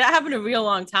 She's like, that happened a real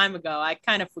long time ago. I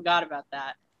kind of forgot about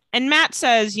that. And Matt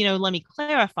says, let me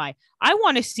clarify. I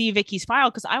want to see Vicky's file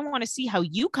because I want to see how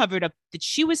you covered up that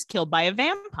she was killed by a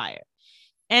vampire.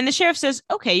 And the sheriff says,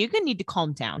 okay, you're going to need to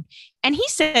calm down. And he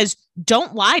says,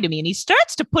 don't lie to me. And he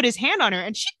starts to put his hand on her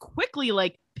and she quickly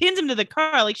pins him to the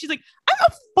car. Like, she's like, I'm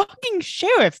a fucking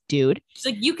sheriff, dude. She's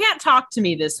like, you can't talk to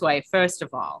me this way, first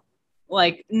of all.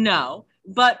 Like, no.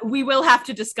 But we will have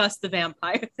to discuss the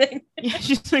vampire thing. Yeah,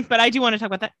 she's like, but I do want to talk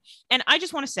about that. And I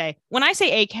just want to say, when I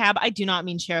say ACAB, I do not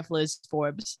mean Sheriff Liz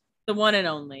Forbes. The one and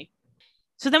only.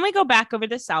 So then we go back over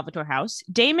to the Salvatore house.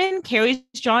 Damon carries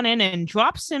John in and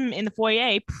drops him in the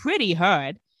foyer pretty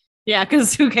hard. Yeah,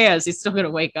 because who cares? He's still going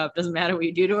to wake up. Doesn't matter what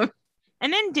you do to him.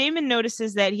 And then Damon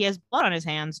notices that he has blood on his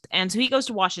hands. And so he goes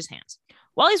to wash his hands.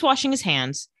 While he's washing his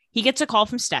hands, he gets a call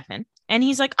from Stefan. And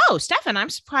he's like, oh, Stefan,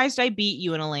 I'm surprised I beat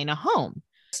you and Elena home.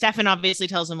 Stefan obviously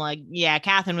tells him, like, yeah,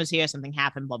 Catherine was here, something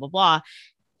happened, blah, blah, blah.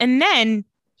 And then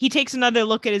he takes another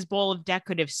look at his bowl of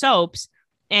decorative soaps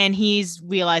and he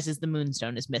realizes the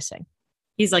moonstone is missing.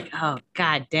 He's like, oh,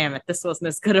 God damn it. This wasn't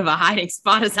as good of a hiding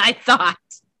spot as I thought.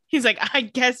 He's like, I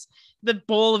guess the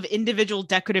bowl of individual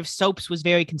decorative soaps was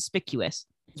very conspicuous.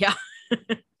 Yeah.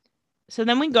 So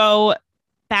then we go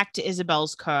back to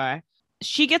Isabel's car.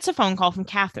 She gets a phone call from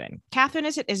Catherine. Catherine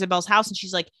is at Isabel's house and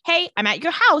she's like, hey, I'm at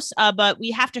your house, but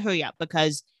we have to hurry up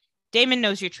because Damon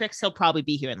knows your tricks. He'll probably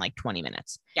be here in like 20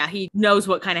 minutes. Yeah, he knows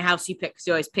what kind of house you pick.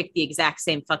 So you always pick the exact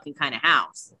same fucking kind of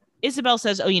house. Isabel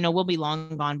says, oh, we'll be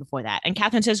long gone before that. And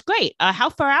Catherine says, great.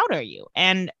 How far out are you?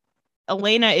 And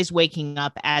Elena is waking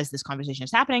up as this conversation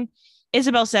is happening.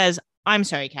 Isabel says, I'm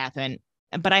sorry, Catherine,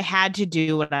 but I had to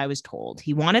do what I was told.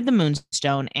 He wanted the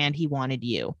moonstone and he wanted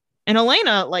you. And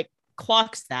Elena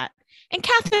clocks that. And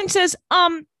Catherine says,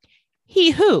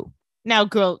 he who? Now,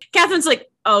 girl. Catherine's like,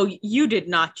 oh, you did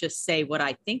not just say what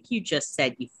I think you just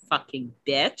said, you fucking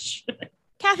bitch.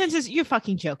 Catherine says, you're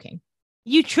fucking joking.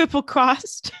 You triple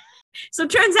crossed. So it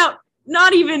turns out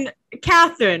not even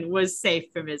Catherine was safe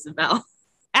from Isabel.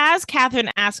 As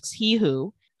Catherine asks he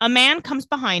who, a man comes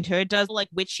behind her, does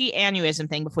witchy aneurysm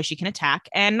thing before she can attack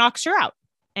and knocks her out.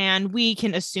 And we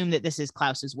can assume that this is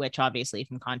Klaus's witch, obviously,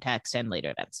 from context and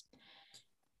later events.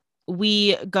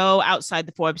 We go outside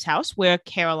the Forbes house where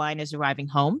Caroline is arriving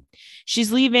home.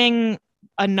 She's leaving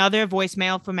another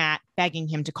voicemail for Matt, begging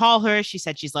him to call her. She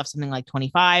said she's left something like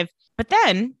 25. But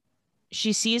then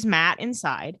she sees Matt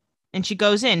inside and she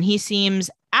goes in. He seems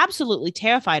absolutely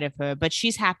terrified of her, but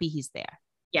she's happy he's there.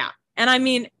 Yeah. And I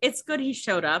mean, it's good he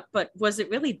showed up, but was it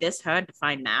really this hard to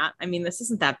find Matt? I mean, this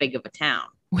isn't that big of a town.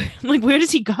 Where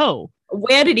does he go?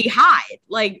 Where did he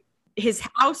hide? His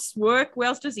house, work, where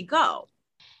else does he go?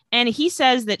 And he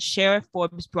says that Sheriff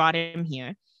Forbes brought him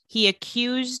here. He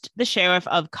accused the sheriff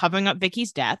of covering up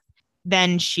Vicky's death.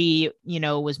 Then she,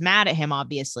 was mad at him,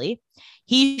 obviously.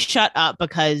 He shut up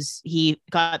because he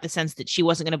got the sense that she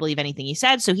wasn't going to believe anything he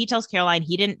said. So he tells Caroline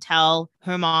he didn't tell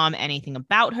her mom anything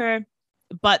about her,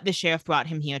 but the sheriff brought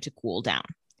him here to cool down.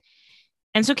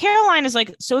 And so Caroline is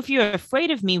like, so if you're afraid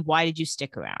of me, why did you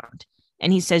stick around?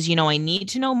 And he says, I need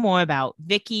to know more about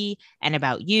Vicky and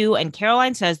about you. And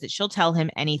Caroline says that she'll tell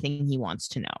him anything he wants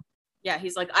to know. Yeah,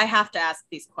 he's like, I have to ask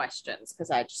these questions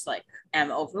because I just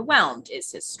am overwhelmed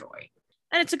is his story.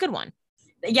 And it's a good one.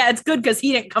 Yeah, it's good because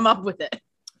he didn't come up with it.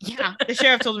 Yeah, the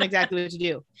sheriff told him exactly what to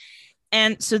do.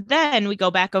 And so then we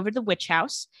go back over to the witch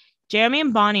house. Jeremy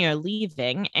and Bonnie are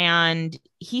leaving and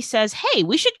he says, hey,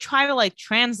 we should try to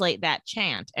translate that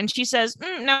chant. And she says,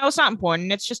 no, it's not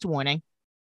important. It's just a warning.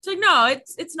 It's like, no,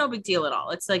 it's no big deal at all.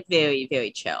 It's very,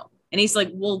 very chill. And he's like,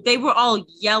 well, they were all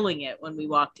yelling it when we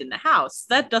walked in the house.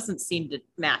 That doesn't seem to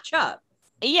match up.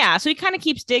 Yeah. So he kind of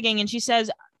keeps digging and she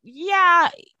says, yeah,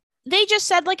 they just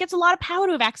said it's a lot of power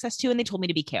to have access to. And they told me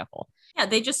to be careful. Yeah.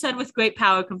 They just said with great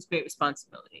power comes great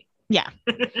responsibility. Yeah.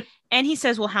 And he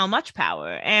says, well, how much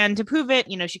power? And to prove it,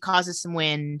 she causes some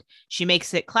wind. She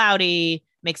makes it cloudy,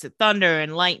 makes it thunder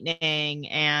and lightning.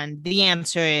 And the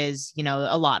answer is,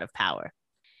 a lot of power.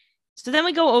 So then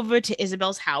we go over to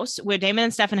Isabel's house where Damon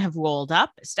and Stefan have rolled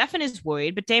up. Stefan is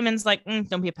worried, but Damon's like,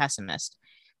 don't be a pessimist.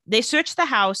 They search the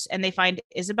house and they find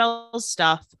Isabel's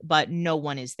stuff, but no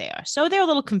one is there. So they're a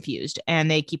little confused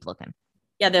and they keep looking.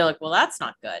 Yeah, they're like, well, that's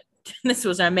not good. This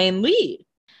was our main lead.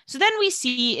 So then we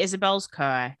see Isabel's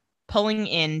car pulling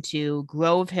into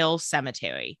Grove Hill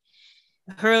Cemetery.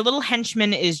 Her little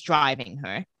henchman is driving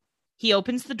her. He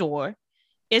opens the door.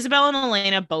 Isabel and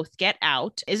Elena both get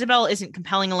out. Isabel isn't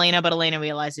compelling Elena, but Elena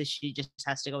realizes she just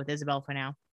has to go with Isabel for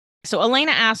now. So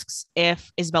Elena asks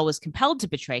if Isabel was compelled to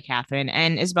betray Catherine,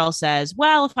 and Isabel says,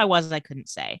 well, if I was, I couldn't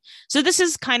say. So this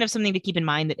is kind of something to keep in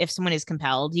mind, that if someone is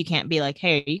compelled, you can't be like,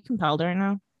 hey, are you compelled right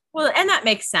now? Well, and that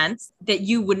makes sense that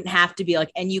you wouldn't have to be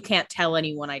like, and you can't tell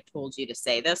anyone I told you to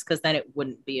say this, because then it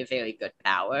wouldn't be a very good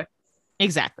power.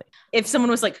 Exactly. If someone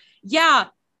was like, yeah,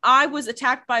 I was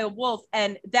attacked by a wolf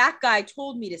and that guy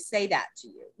told me to say that to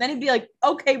you, then he'd be like,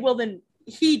 okay, well, then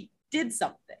he did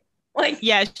something.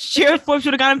 Yeah, Sheriff Forbes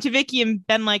would have gone up to Vicky and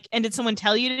been like, and did someone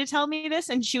tell you to tell me this?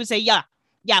 And she would say, yeah,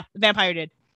 the vampire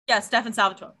did. Yeah, Stefan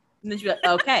Salvatore. And then she'd be like,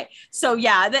 okay. So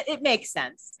yeah, it makes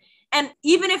sense. And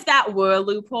even if that were a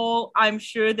loophole, I'm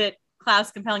sure that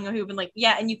Klaus compelling her, who'd been like,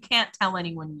 yeah, and you can't tell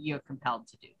anyone you're compelled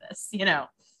to do this,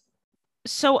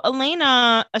 So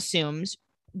Elena assumes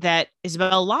that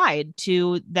Isabel lied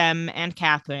to them and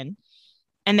Catherine,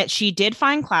 and that she did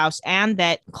find Klaus, and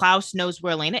that Klaus knows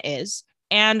where Elena is.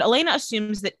 And Elena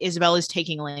assumes that Isabel is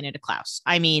taking Elena to Klaus.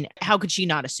 I mean, how could she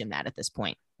not assume that at this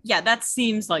point? Yeah, that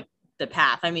seems like the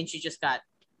path. I mean, she just got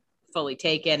fully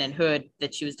taken and heard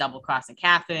that she was double-crossing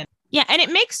Catherine. Yeah, and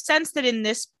it makes sense that in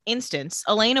this instance,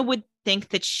 Elena would think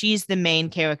that she's the main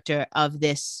character of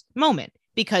this moment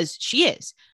because she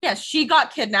is. Yeah, she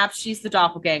got kidnapped. She's the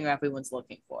doppelganger everyone's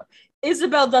looking for.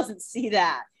 Isabel doesn't see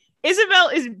that. Isabel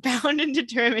is bound and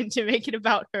determined to make it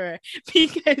about her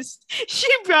because she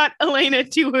brought Elena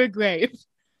to her grave,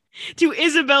 to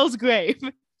Isabel's grave.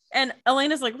 And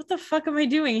Elena's like, what the fuck am I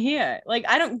doing here? Like,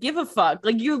 I don't give a fuck.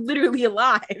 Like, you're literally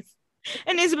alive.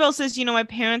 And Isabel says, my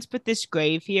parents put this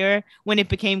grave here when it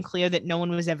became clear that no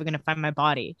one was ever going to find my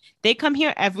body. They come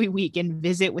here every week and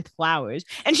visit with flowers.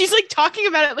 And she's like talking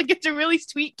about it like it's a really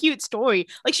sweet, cute story.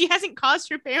 Like she hasn't caused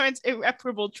her parents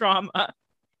irreparable trauma.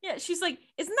 Yeah, she's like,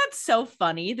 isn't that so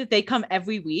funny that they come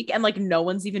every week and like no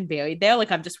one's even buried there?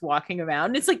 Like I'm just walking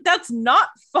around. It's like, that's not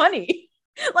funny.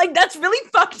 Like that's really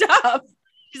fucked up.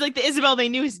 She's like, the Isabel they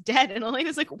knew is dead. And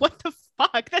Elena's like, what the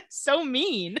fuck? That's so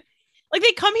mean. Like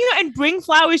they come here and bring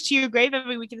flowers to your grave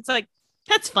every week. And it's like,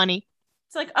 that's funny.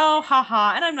 It's like, oh,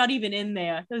 haha. And I'm not even in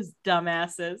there. Those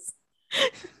dumbasses.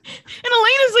 And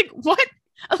Elena's like, what?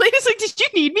 Elena's like, did you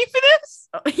need me for this?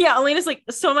 Yeah, Elena's like,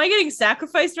 so am I getting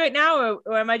sacrificed right now?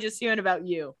 Or am I just hearing about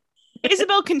you?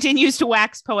 Isabel continues to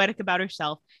wax poetic about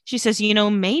herself. She says,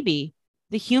 maybe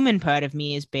the human part of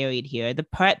me is buried here. The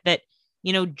part that,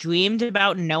 dreamed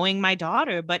about knowing my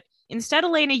daughter. But instead,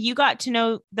 Elena, you got to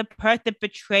know the part that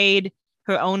betrayed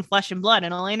her own flesh and blood.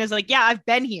 And Elena's like, yeah, I've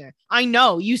been here. I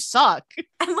know, you suck.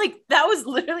 And like, that was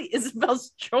literally Isabel's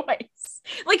choice.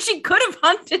 Like, she could have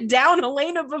hunted down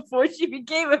Elena before she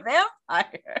became a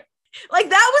vampire. Like,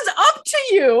 that was up to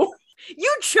you.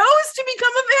 You chose to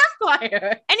become a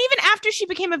vampire. And even after she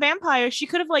became a vampire, she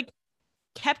could have like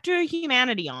kept her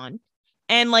humanity on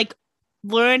and like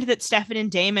learned that Stefan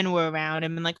and Damon were around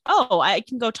and been like, oh, I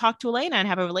can go talk to Elena and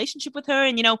have a relationship with her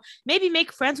and, maybe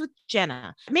make friends with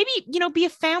Jenna. Maybe, be a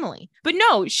family. But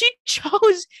no, she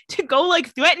chose to go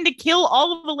like threaten to kill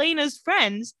all of Elena's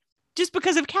friends just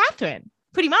because of Catherine,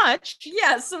 pretty much.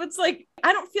 Yeah, so it's like,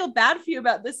 I don't feel bad for you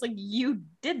about this. Like, you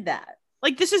did that.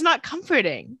 Like, this is not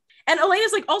comforting. And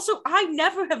Elena's like, also, I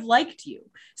never have liked you.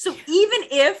 So even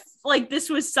if like this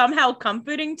was somehow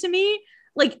comforting to me,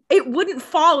 like it wouldn't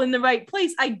fall in the right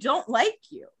place. I don't like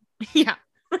you. Yeah.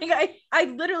 Like I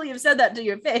literally have said that to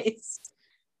your face.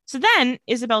 So then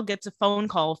Isabel gets a phone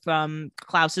call from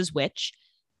Klaus's witch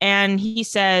and he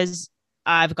says,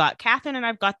 I've got Catherine and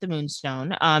I've got the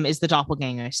Moonstone. Is the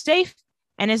doppelganger safe?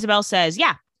 And Isabel says,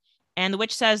 yeah. And the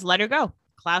witch says, let her go.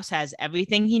 Klaus has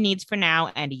everything he needs for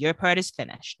now and your part is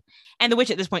finished. And the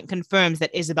witch at this point confirms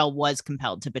that Isabel was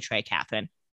compelled to betray Catherine.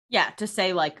 Yeah, to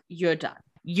say like, you're done.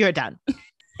 You're done.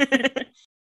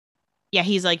 Yeah,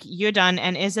 he's like, you're done.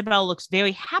 And Isabel looks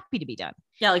very happy to be done.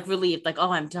 Yeah, like relieved, like,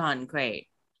 oh, I'm done. Great.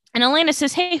 And Elena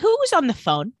says, hey, who was on the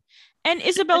phone? And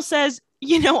Isabel says,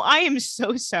 I am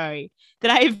so sorry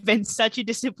that I have been such a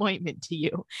disappointment to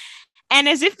you. And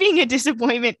as if being a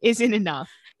disappointment isn't enough,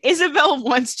 Isabel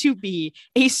wants to be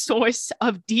a source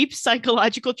of deep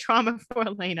psychological trauma for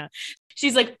Elena.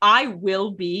 She's like, I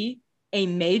will be a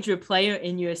major player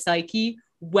in your psyche,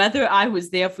 whether I was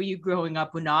there for you growing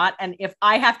up or not. And if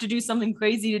I have to do something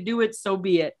crazy to do it, so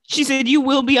be it. She said, you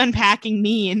will be unpacking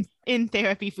me in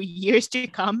therapy for years to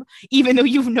come, even though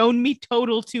you've known me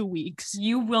total 2 weeks.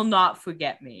 You will not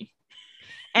forget me.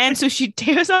 And so she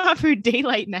tears off her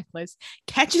daylight necklace,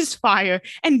 catches fire,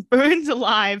 and burns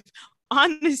alive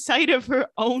on the site of her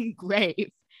own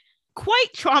grave. Quite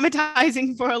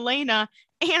traumatizing for Elena,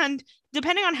 and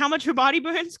depending on how much her body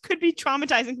burns, could be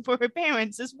traumatizing for her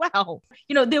parents as well.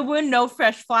 There were no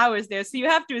fresh flowers there, so you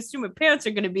have to assume her parents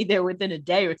are going to be there within a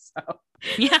day or so.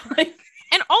 Yeah.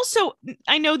 And also,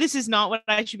 I know this is not what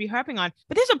I should be harping on,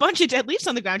 but there's a bunch of dead leaves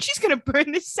on the ground. She's going to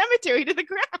burn this cemetery to the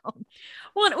ground.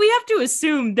 Well, we have to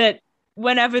assume that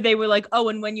whenever they were like, oh,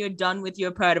 and when you're done with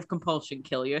your part of compulsion,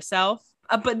 kill yourself.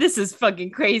 But this is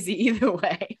fucking crazy either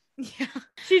way. Yeah.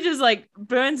 She just like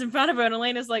burns in front of her and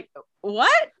Elena's like, what?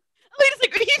 Elena's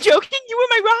like, are you joking? You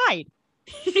were my ride.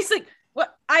 She's like,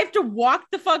 what? I have to walk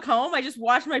the fuck home? I just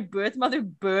watched my birth mother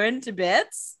burn to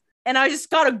bits and I just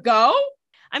gotta go?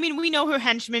 I mean, we know her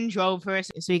henchman drove her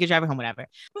so he could drive her home, whatever.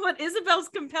 But Isabel's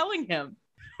compelling him.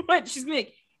 What? She's gonna be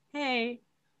like, hey.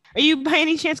 Are you by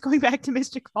any chance going back to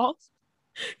Mystic Falls?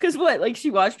 Because what? Like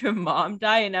she watched her mom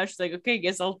die and now she's like, okay,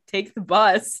 guess I'll take the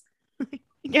bus.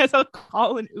 Guess I'll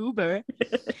call an Uber.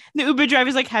 The Uber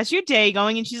driver's like, how's your day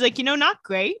going? And she's like, not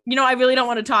great. I really don't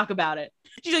want to talk about it.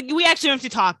 She's like, we actually don't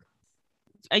have to talk.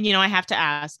 And, I have to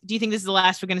ask, do you think this is the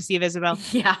last we're going to see of Isabel?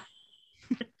 Yeah.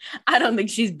 I don't think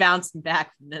she's bouncing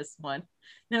back from this one.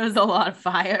 There was a lot of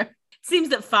fire. Seems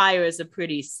that fire is a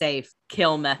pretty safe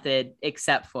kill method,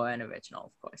 except for an original,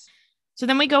 of course. So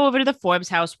then we go over to the Forbes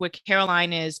house where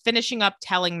Caroline is finishing up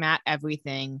telling Matt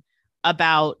everything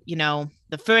about,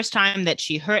 the first time that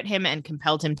she hurt him and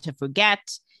compelled him to forget.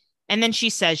 And then she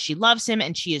says she loves him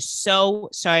and she is so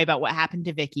sorry about what happened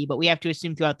to Vicky. But we have to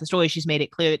assume throughout the story, she's made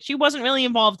it clear that she wasn't really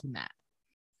involved in that.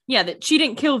 Yeah, that she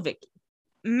didn't kill Vicky.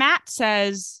 Matt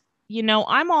says,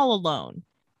 I'm all alone.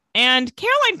 And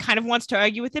Caroline kind of wants to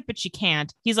argue with it, but she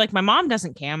can't. He's like, my mom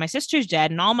doesn't care. My sister's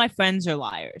dead and all my friends are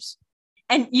liars.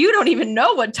 And you don't even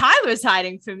know what Tyler's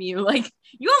hiding from you. Like,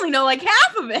 you only know like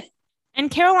half of it.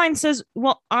 And Caroline says,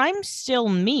 well, I'm still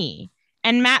me.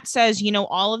 And Matt says,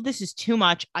 all of this is too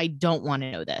much. I don't want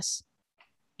to know this.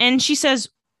 And she says,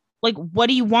 like, what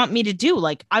do you want me to do?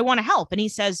 Like, I want to help. And he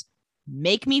says,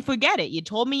 make me forget it. You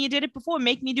told me you did it before.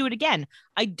 Make me do it again.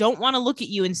 I don't want to look at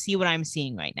you and see what I'm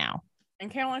seeing right now. And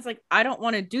Caroline's like, I don't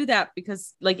want to do that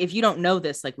because, like, if you don't know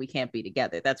this, like, we can't be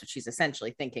together. That's what she's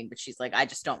essentially thinking. But she's like, I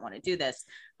just don't want to do this.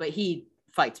 But he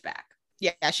fights back.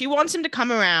 Yeah, she wants him to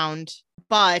come around,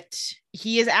 but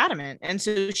he is adamant. And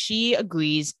so she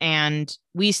agrees, and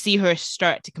we see her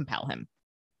start to compel him.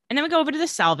 And then we go over to the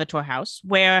Salvatore house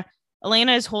where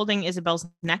Elena is holding Isabel's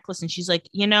necklace, and she's like,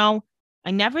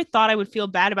 I never thought I would feel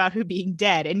bad about her being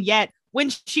dead. And yet, when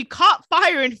she caught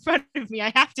fire in front of me,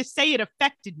 I have to say it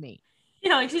affected me.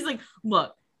 Like she's like,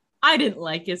 look, I didn't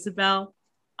like Isabel.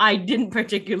 I didn't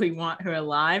particularly want her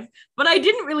alive, but I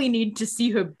didn't really need to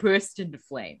see her burst into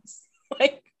flames.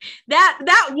 Like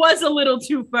that was a little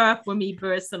too far for me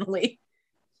personally.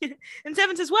 And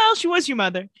Seven says, well, she was your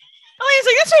mother. Elena's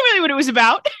like, that's not really what it was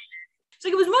about. It's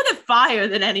like, it was more the fire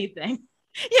than anything.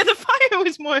 Yeah, the fire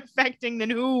was more affecting than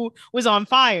who was on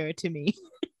fire to me.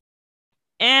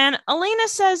 And Elena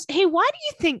says, hey, why do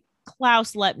you think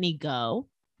Klaus let me go?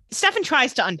 Stefan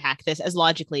tries to unpack this as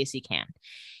logically as he can.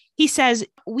 He says,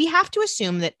 we have to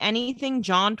assume that anything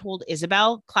John told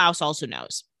Isabel, Klaus also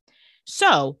knows.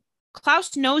 So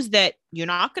Klaus knows that you're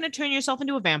not going to turn yourself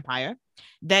into a vampire,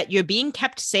 that you're being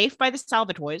kept safe by the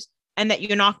Salvatores, and that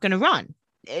you're not going to run.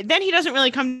 Then he doesn't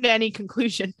really come to any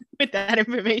conclusion with that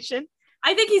information.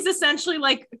 I think he's essentially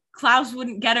like, Klaus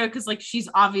wouldn't get her because, like, she's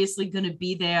obviously going to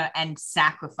be there and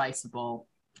sacrificable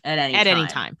at any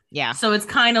time. Yeah. So it's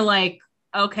kind of like,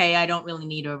 okay, I don't really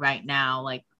need her right now.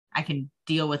 Like, I can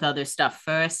deal with other stuff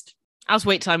first. I'll just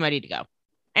wait till I'm ready to go.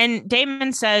 And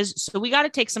Damon says, so we got to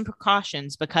take some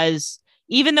precautions because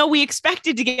even though we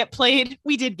expected to get played,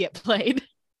 we did get played.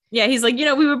 Yeah, he's like,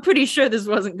 we were pretty sure this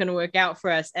wasn't going to work out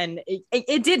for us. And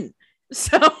it didn't.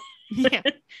 So, yeah.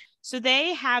 So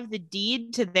they have the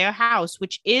deed to their house,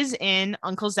 which is in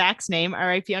Uncle Zach's name.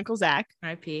 R.I.P. Uncle Zach.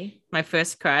 R.I.P. My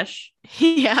first crush.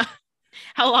 Yeah.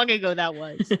 How long ago that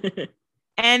was.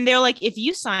 And they're like, if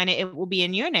you sign it, it will be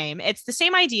in your name. It's the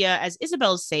same idea as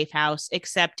Isabel's safe house,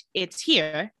 except it's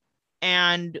here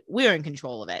and we're in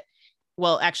control of it.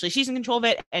 Well, actually, she's in control of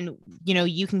it. And,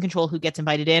 you can control who gets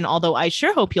invited in, although I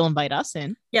sure hope you'll invite us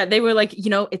in. Yeah, they were like,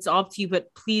 it's all up to you,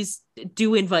 but please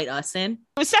do invite us in.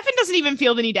 Well, Stefan doesn't even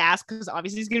feel the need to ask because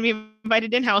obviously he's going to be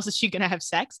invited in. How else is she going to have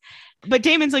sex? But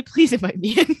Damon's like, please invite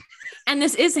me in. And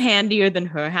this is handier than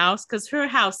her house because her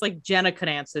house, like, Jenna could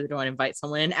answer the door and invite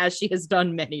someone in, as she has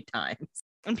done many times.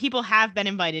 And people have been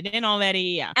invited in already.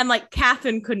 Yeah. And like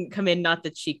Catherine couldn't come in, not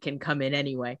that she can come in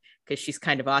anyway, because she's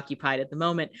kind of occupied at the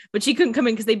moment, but she couldn't come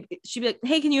in because she'd be like,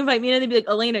 hey, can you invite me in? And they'd be like,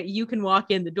 Elena, you can walk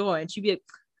in the door. And she'd be like,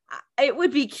 it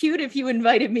would be cute if you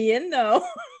invited me in though.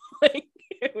 Like,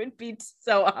 it would be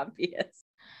so obvious.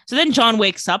 So then John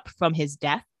wakes up from his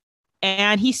death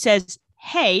and he says,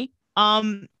 hey,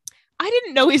 I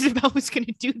didn't know Isabel was going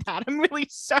to do that. I'm really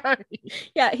sorry.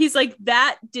 Yeah, he's like,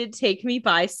 that did take me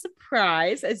by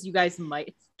surprise, as you guys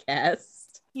might have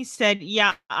guessed. He said,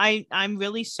 yeah, I'm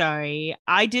really sorry.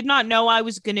 I did not know I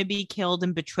was going to be killed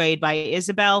and betrayed by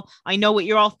Isabel. I know what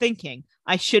you're all thinking.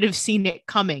 I should have seen it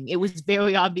coming. It was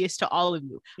very obvious to all of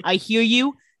you. I hear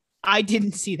you. I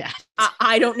didn't see that.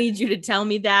 I don't need you to tell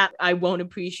me that. I won't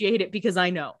appreciate it because I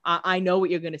know. I know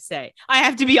what you're going to say. I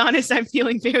have to be honest. I'm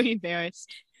feeling very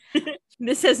embarrassed.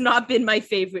 This has not been my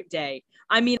favorite day.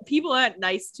 I mean, people aren't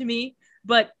nice to me,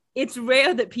 but it's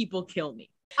rare that people kill me.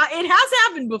 It has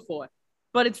happened before,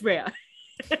 but it's rare.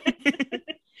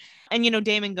 And,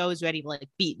 Damon goes ready to like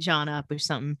beat John up or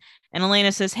something. And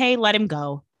Elena says, hey, let him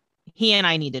go. He and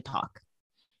I need to talk.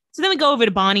 So then we go over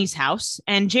to Bonnie's house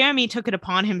and Jeremy took it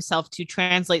upon himself to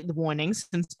translate the warnings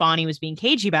since Bonnie was being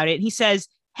cagey about it. And he says,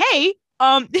 hey,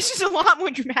 this is a lot more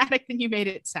dramatic than you made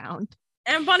it sound.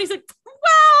 And Bonnie's like,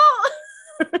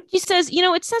 well, he says,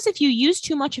 it says if you use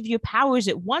too much of your powers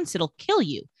at once, it'll kill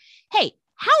you. Hey,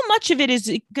 how much of it is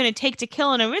it going to take to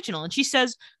kill an original? And she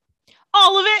says,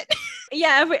 All of it?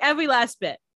 Yeah, every last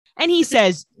bit. And he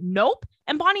says, nope.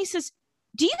 And Bonnie says,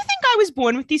 do you think I was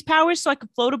born with these powers so I could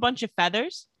float a bunch of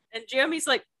feathers? And Jeremy's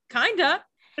like, kinda.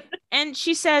 And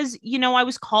she says, I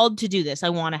was called to do this. I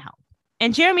want to help.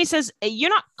 And Jeremy says, you're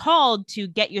not called to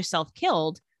get yourself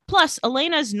killed. Plus,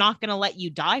 Elena's not going to let you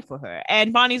die for her.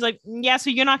 And Bonnie's like, yeah, so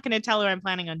you're not going to tell her I'm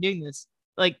planning on doing this.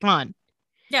 Like, come on.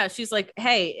 Yeah, she's like,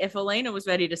 hey, if Elena was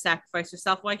ready to sacrifice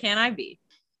herself, why can't I be?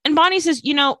 And Bonnie says,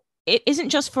 it isn't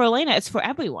just for Elena, it's for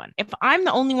everyone. If I'm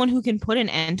the only one who can put an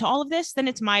end to all of this, then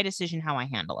it's my decision how I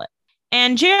handle it.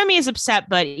 And Jeremy is upset,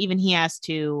 but even he has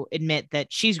to admit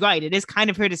that she's right. It is kind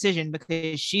of her decision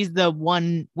because she's the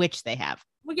one witch they have.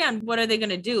 Well, yeah, what are they going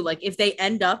to do? Like, if they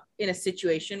end up in a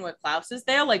situation where Klaus is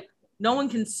there, like, no one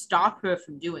can stop her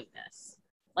from doing this.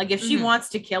 Like, if she wants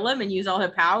to kill him and use all her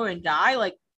power and die,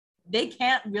 like, they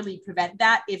can't really prevent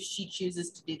that if she chooses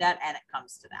to do that and it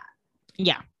comes to that.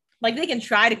 Yeah. Like, they can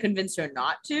try to convince her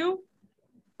not to,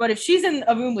 but if she's in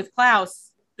a room with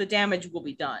Klaus, the damage will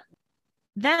be done.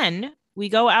 Then we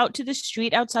go out to the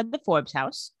street outside the Forbes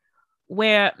house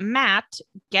where Matt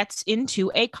gets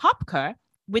into a cop car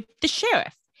with the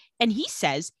sheriff. And he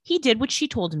says he did what she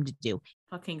told him to do.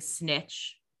 Fucking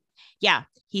snitch. Yeah.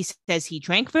 He says he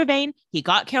drank vervain, he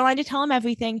got Caroline to tell him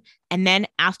everything, and then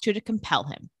asked her to compel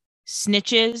him.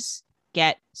 Snitches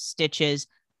get stitches.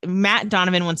 Matt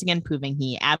Donovan, once again, proving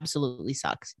he absolutely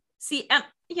sucks. See,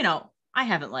 I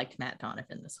haven't liked Matt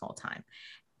Donovan this whole time.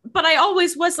 But I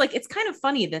always was like, it's kind of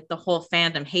funny that the whole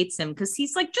fandom hates him because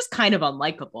he's like just kind of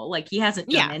unlikable. Like he hasn't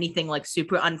done anything like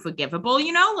super unforgivable,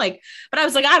 but I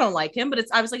was like, I don't like him. But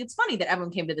I was like, it's funny that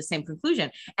everyone came to the same conclusion.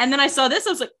 And then I saw this,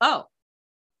 I was like, oh,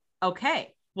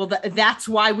 okay. Well, that's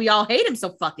why we all hate him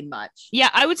so fucking much. Yeah,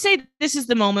 I would say this is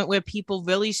the moment where people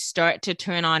really start to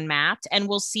turn on Matt, and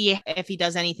we'll see if he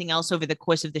does anything else over the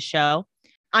course of the show.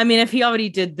 I mean, if he already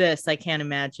did this, I can't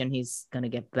imagine he's going to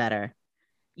get better.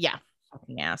 Yeah.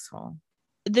 Fucking asshole.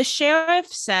 The sheriff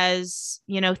says,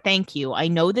 thank you. I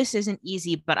know this isn't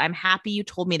easy, but I'm happy you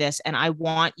told me this, and I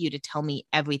want you to tell me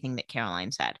everything that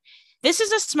Caroline said. This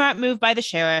is a smart move by the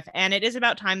sheriff, and it is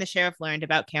about time the sheriff learned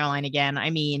about Caroline again.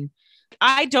 I mean,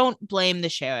 I don't blame the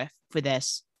sheriff for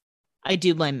this. I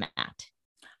do blame Matt.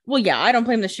 Well, yeah, I don't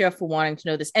blame the sheriff for wanting to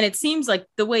know this. And it seems like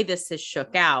the way this has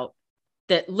shook out,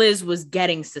 that Liz was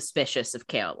getting suspicious of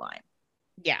Caroline.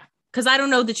 Yeah. Because I don't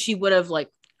know that she would have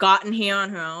gotten here on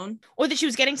her own. Or that she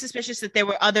was getting suspicious that there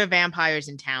were other vampires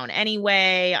in town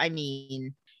anyway. I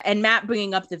mean. And Matt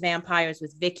bringing up the vampires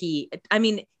with Vicky. I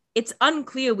mean, it's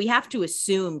unclear. We have to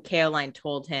assume Caroline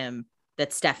told him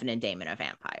that Stefan and Damon are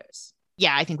vampires.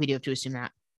 Yeah, I think we do have to assume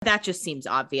that. That just seems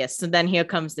obvious. So then here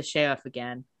comes the sheriff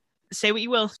again. Say what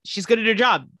you will. She's good at her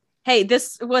job. Hey,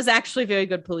 this was actually very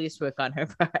good police work on her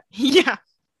part. Yeah.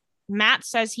 Matt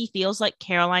says he feels like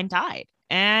Caroline died.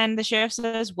 And the sheriff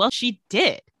says, well, she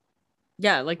did.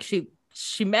 Yeah, like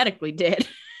she medically did.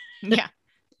 Yeah.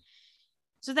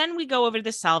 So then we go over to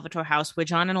the Salvatore house where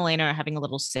John and Elena are having a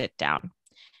little sit down.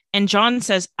 And John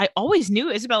says, I always knew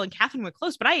Isabel and Catherine were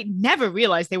close, but I never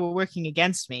realized they were working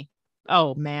against me.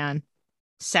 Oh, man.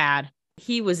 Sad.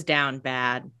 He was down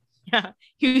bad. Yeah,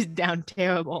 he was down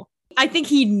terrible. I think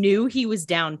he knew he was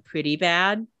down pretty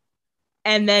bad.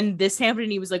 And then this happened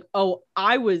and he was like, oh,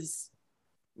 I was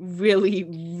really,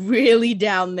 really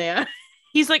down there.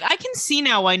 He's like, I can see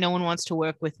now why no one wants to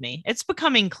work with me. It's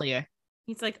becoming clear.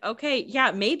 He's like, okay,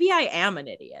 yeah, maybe I am an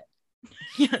idiot.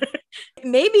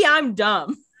 Maybe I'm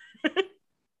dumb.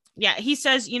 Yeah, he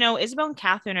says, Isabel and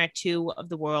Catherine are two of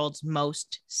the world's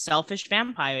most selfish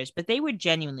vampires, but they were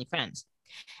genuinely friends.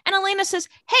 And Elena says,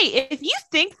 hey, if you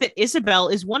think that Isabel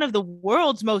is one of the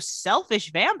world's most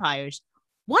selfish vampires,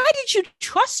 why did you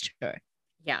trust her?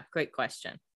 Yeah, great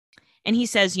question. And he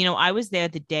says, I was there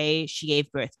the day she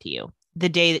gave birth to you, the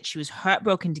day that she was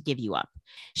heartbroken to give you up.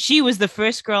 She was the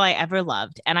first girl I ever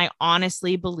loved, and I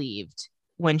honestly believed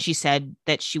when she said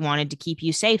that she wanted to keep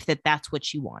you safe, that that's what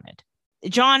she wanted.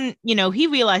 John, he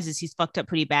realizes he's fucked up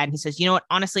pretty bad. And he says, you know what?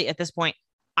 Honestly, at this point,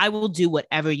 I will do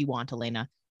whatever you want, Elena.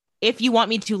 If you want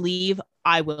me to leave,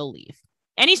 I will leave.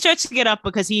 And he starts to get up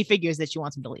because he figures that she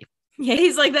wants him to leave. Yeah,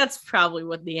 he's like, that's probably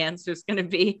what the answer is going to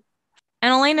be.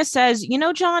 And Elena says,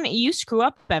 John, you screw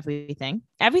up everything.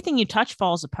 Everything you touch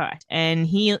falls apart. And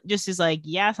he just is like,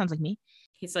 yeah, sounds like me.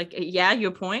 He's like, yeah,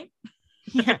 your point?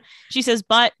 Yeah. She says,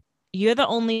 but you're the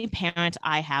only parent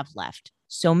I have left.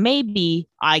 So maybe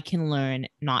I can learn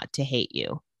not to hate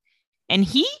you. And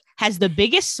he has the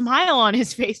biggest smile on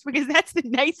his face because that's the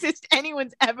nicest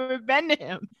anyone's ever been to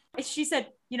him. She said,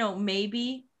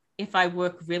 maybe if I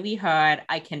work really hard,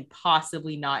 I can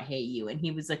possibly not hate you. And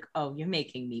he was like, oh, you're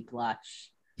making me blush.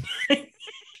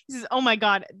 He says, oh my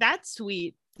God, that's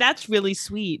sweet. That's really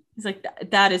sweet. He's like,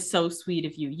 that is so sweet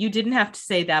of you. You didn't have to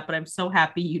say that, but I'm so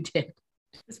happy you did.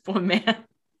 This poor man.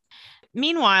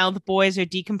 Meanwhile, the boys are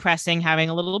decompressing, having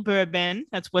a little bourbon.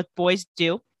 That's what boys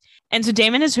do. And so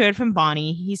Damon has heard from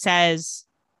Bonnie. He says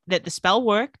that the spell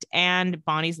worked and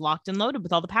Bonnie's locked and loaded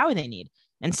with all the power they need.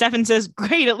 And Stefan says,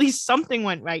 great, at least something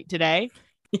went right today.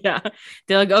 Yeah.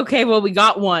 They're like, okay, well, we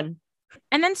got one.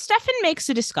 And then Stefan makes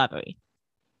a discovery.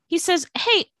 He says,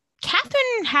 hey,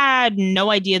 Catherine had no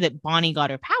idea that Bonnie got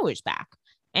her powers back.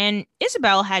 And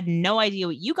Isabel had no idea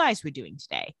what you guys were doing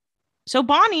today. So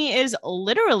Bonnie is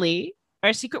literally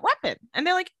our secret weapon. And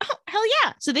they're like, oh, hell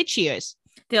yeah. So they cheers.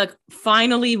 They're like,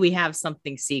 finally, we have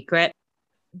something secret.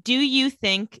 Do you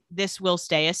think this will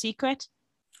stay a secret?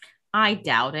 I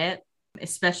doubt it,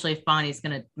 especially if Bonnie's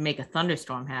going to make a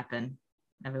thunderstorm happen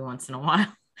every once in a while.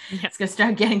 Yeah. It's going to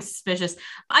start getting suspicious.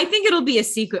 I think it'll be a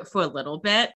secret for a little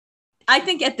bit. I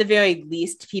think at the very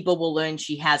least, people will learn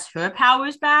she has her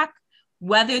powers back.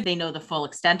 Whether they know the full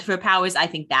extent of her powers, I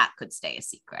think that could stay a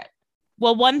secret.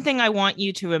 Well, one thing I want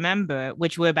you to remember,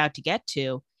 which we're about to get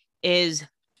to, is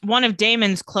one of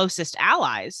Damon's closest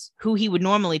allies, who he would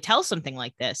normally tell something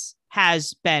like this,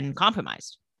 has been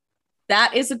compromised.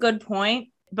 That is a good point.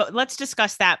 But let's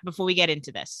discuss that before we get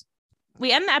into this.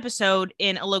 We end the episode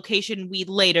in a location we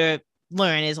later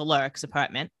learn is Alaric's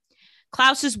apartment.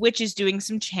 Klaus's witch is doing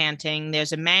some chanting.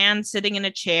 There's a man sitting in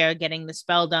a chair getting the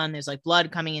spell done. There's like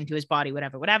blood coming into his body,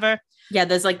 whatever. Yeah,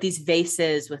 there's like these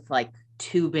vases with like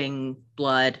tubing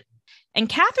blood. And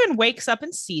Catherine wakes up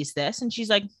and sees this and she's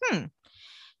like,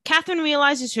 Catherine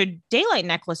realizes her daylight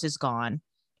necklace is gone.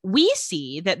 We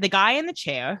see that the guy in the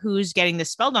chair who's getting the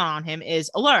spell done on him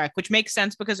is Alaric, which makes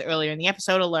sense because earlier in the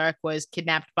episode, Alaric was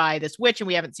kidnapped by this witch and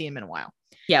we haven't seen him in a while.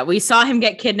 Yeah, we saw him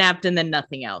get kidnapped and then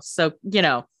nothing else. So,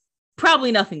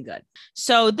 probably nothing good.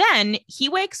 So then he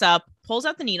wakes up, pulls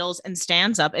out the needles and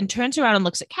stands up and turns around and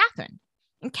looks at Catherine.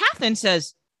 And Catherine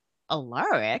says,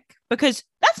 Alaric? Because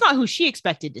that's not who she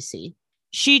expected to see.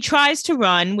 She tries to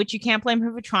run, which you can't blame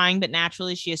her for trying, but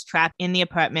naturally she is trapped in the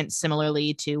apartment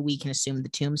similarly to, we can assume, the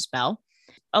tomb spell.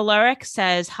 Alaric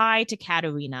says hi to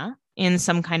Katerina in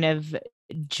some kind of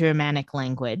Germanic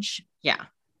language. Yeah.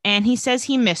 And he says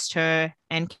he missed her,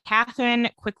 and Catherine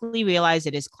quickly realized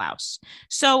it is Klaus.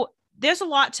 So there's a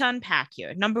lot to unpack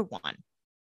here. Number one,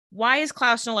 why is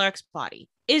Klaus in Alaric's body?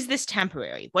 Is this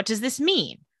temporary? What does this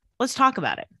mean? Let's talk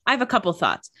about it. I have a couple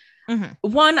thoughts.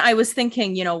 Mm-hmm. One, I was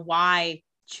thinking, why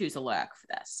choose Alaric for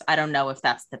this? I don't know if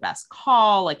that's the best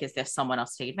call. Like, is there someone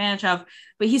else to take advantage of?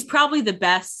 But he's probably the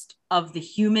best of the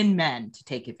human men to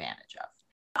take advantage of.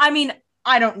 I mean,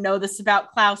 I don't know this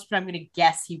about Klaus, but I'm going to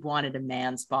guess he wanted a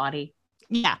man's body.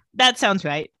 Yeah, that sounds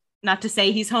right. Not to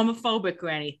say he's homophobic or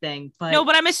anything, but... No,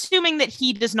 but I'm assuming that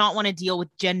he does not want to deal with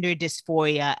gender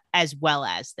dysphoria as well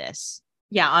as this.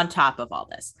 Yeah, on top of all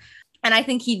this. And I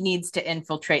think he needs to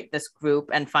infiltrate this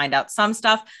group and find out some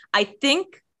stuff. I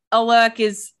think Alaric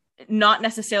is not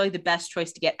necessarily the best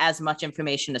choice to get as much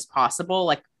information as possible.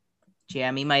 Like,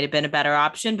 Jeremy might have been a better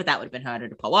option, but that would have been harder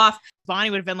to pull off. Bonnie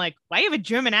would have been like, why do you have a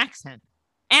German accent?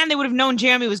 And they would have known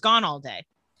Jeremy was gone all day.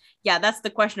 Yeah, that's the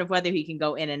question of whether he can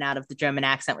go in and out of the German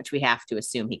accent, which we have to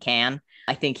assume he can.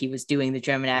 I think he was doing the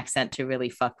German accent to really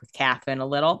fuck with Catherine a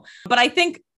little. But I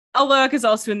think Alaric is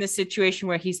also in this situation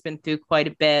where he's been through quite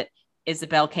a bit.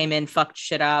 Isabel came in, fucked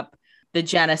shit up. The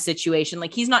Jenna situation,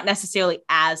 like, he's not necessarily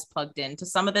as plugged into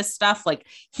some of this stuff. Like,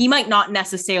 he might not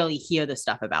necessarily hear the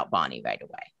stuff about Bonnie right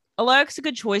away. Alaric's a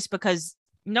good choice because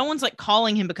no one's like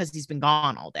calling him because he's been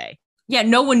gone all day. Yeah,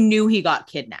 no one knew he got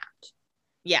kidnapped.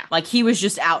 Yeah. Like, he was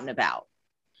just out and about.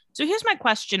 So here's my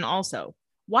question also.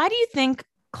 Why do you think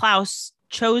Klaus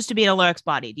chose to be in Alaric's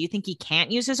body? Do you think he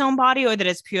can't use his own body, or that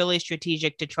it's purely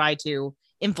strategic to try to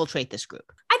infiltrate this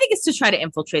group? I think it's to try to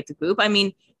infiltrate the group. I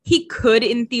mean, he could,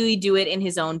 in theory, do it in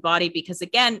his own body because,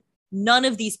 again, none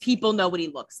of these people know what he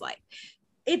looks like.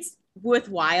 It's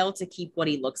worthwhile to keep what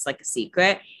he looks like a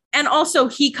secret. And also,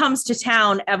 he comes to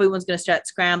town, everyone's going to start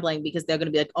scrambling because they're going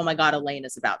to be like, oh my God,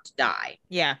 Elena's about to die.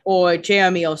 Yeah. Or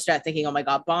Jeremy will start thinking, oh my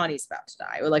God, Bonnie's about to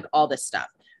die, or like all this stuff.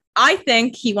 I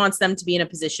think he wants them to be in a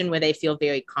position where they feel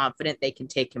very confident they can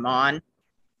take him on,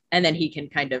 and then he can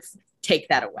kind of take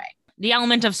that away. The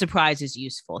element of surprise is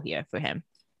useful here for him.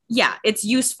 Yeah, it's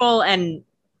useful, and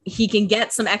he can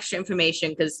get some extra information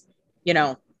because,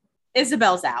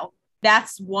 Isabel's out.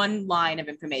 That's one line of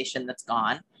information that's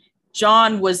gone.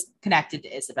 John was connected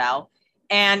to Isabel,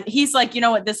 and he's like, you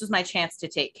know what, this was my chance to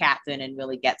take Catherine and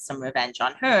really get some revenge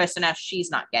on her. So now she's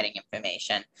not getting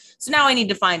information. So now I need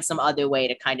to find some other way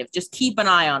to kind of just keep an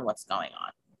eye on what's going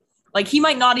on. Like, he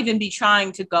might not even be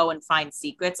trying to go and find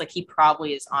secrets. Like, he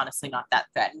probably is honestly not that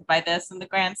threatened by this in the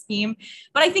grand scheme.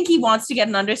 But I think he wants to get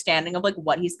an understanding of like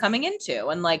what he's coming into.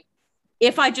 And like,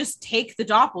 if I just take the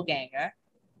doppelganger,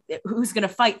 who's going to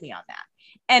fight me on that?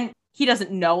 And he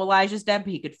doesn't know Elijah's dead,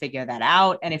 but he could figure that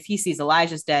out. And if he sees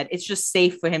Elijah's dead, it's just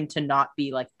safe for him to not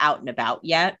be like out and about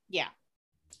yet. Yeah.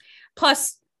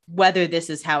 Plus, whether this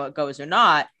is how it goes or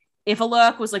not, if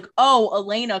Alaric was like, oh,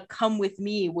 Elena, come with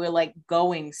me, we're like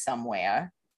going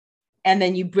somewhere, and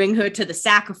then you bring her to the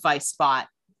sacrifice spot,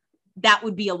 that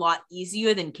would be a lot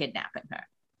easier than kidnapping her.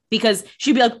 Because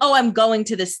she'd be like, oh, I'm going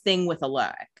to this thing with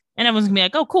Alaric. And everyone's gonna be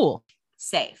like, oh, cool.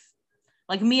 Safe.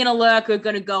 Like, me and Alaric are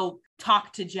going to go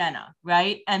talk to Jenna,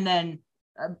 right? And then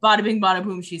bada bing, bada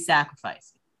boom, she's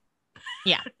sacrificed.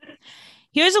 Yeah.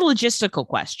 Here's a logistical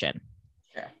question.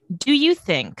 Sure. Do you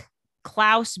think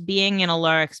Klaus being in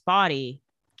Alaric's body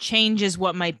changes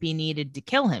what might be needed to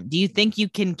kill him? Do you think you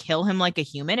can kill him like a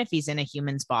human if he's in a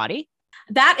human's body?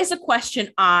 That is a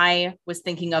question I was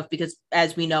thinking of because,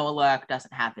 as we know, Alaric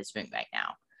doesn't have his ring right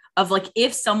now. Of like,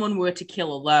 if someone were to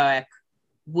kill Alaric,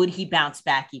 would he bounce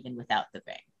back even without the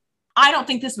ring? I don't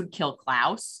think this would kill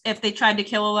Klaus if they tried to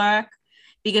kill Alaric,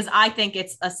 because I think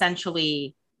it's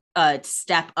essentially a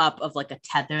step up of like a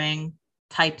tethering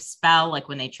type spell, like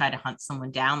when they try to hunt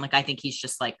someone down. Like, I think he's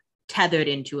just like tethered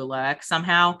into Alaric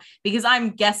somehow, because I'm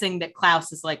guessing that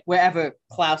Klaus is like, wherever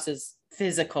Klaus's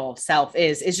physical self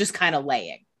is just kind of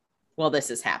laying while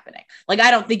this is happening. Like,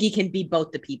 I don't think he can be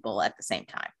both the people at the same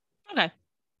time. Okay.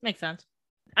 Makes sense.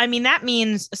 I mean, that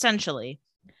means essentially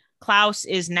Klaus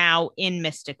is now in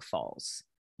Mystic Falls.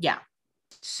 Yeah.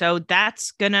 So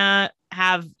that's gonna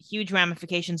have huge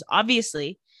ramifications,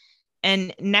 obviously.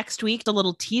 And next week, the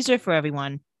little teaser for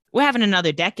everyone, we're having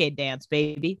another decade dance,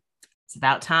 baby. It's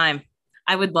about time.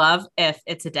 I would love if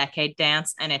it's a decade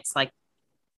dance and it's like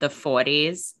the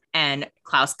 40s and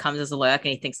Klaus comes as Alaric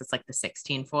and he thinks it's like the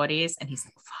 1640s and he's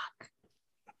like,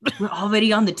 fuck, we're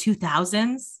already on the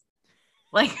 2000s.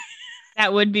 Like,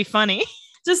 that would be funny.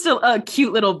 Just a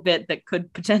cute little bit that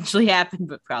could potentially happen,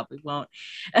 but probably won't.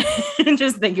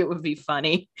 Just think it would be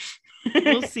funny.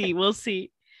 We'll see. We'll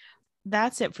see.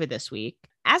 That's it for this week.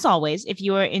 As always, if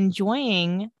you are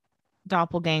enjoying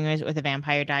Doppelgangers or the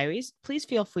Vampire Diaries, please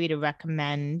feel free to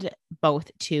recommend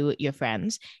both to your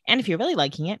friends. And if you're really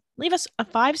liking it, leave us a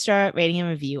 5-star rating and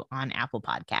review on Apple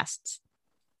Podcasts.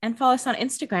 And follow us on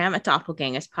Instagram at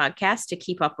Doppelgangers Podcast to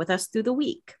keep up with us through the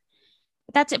week.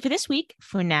 That's it for this week.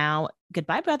 For now,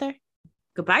 goodbye, brother.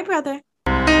 Goodbye, brother.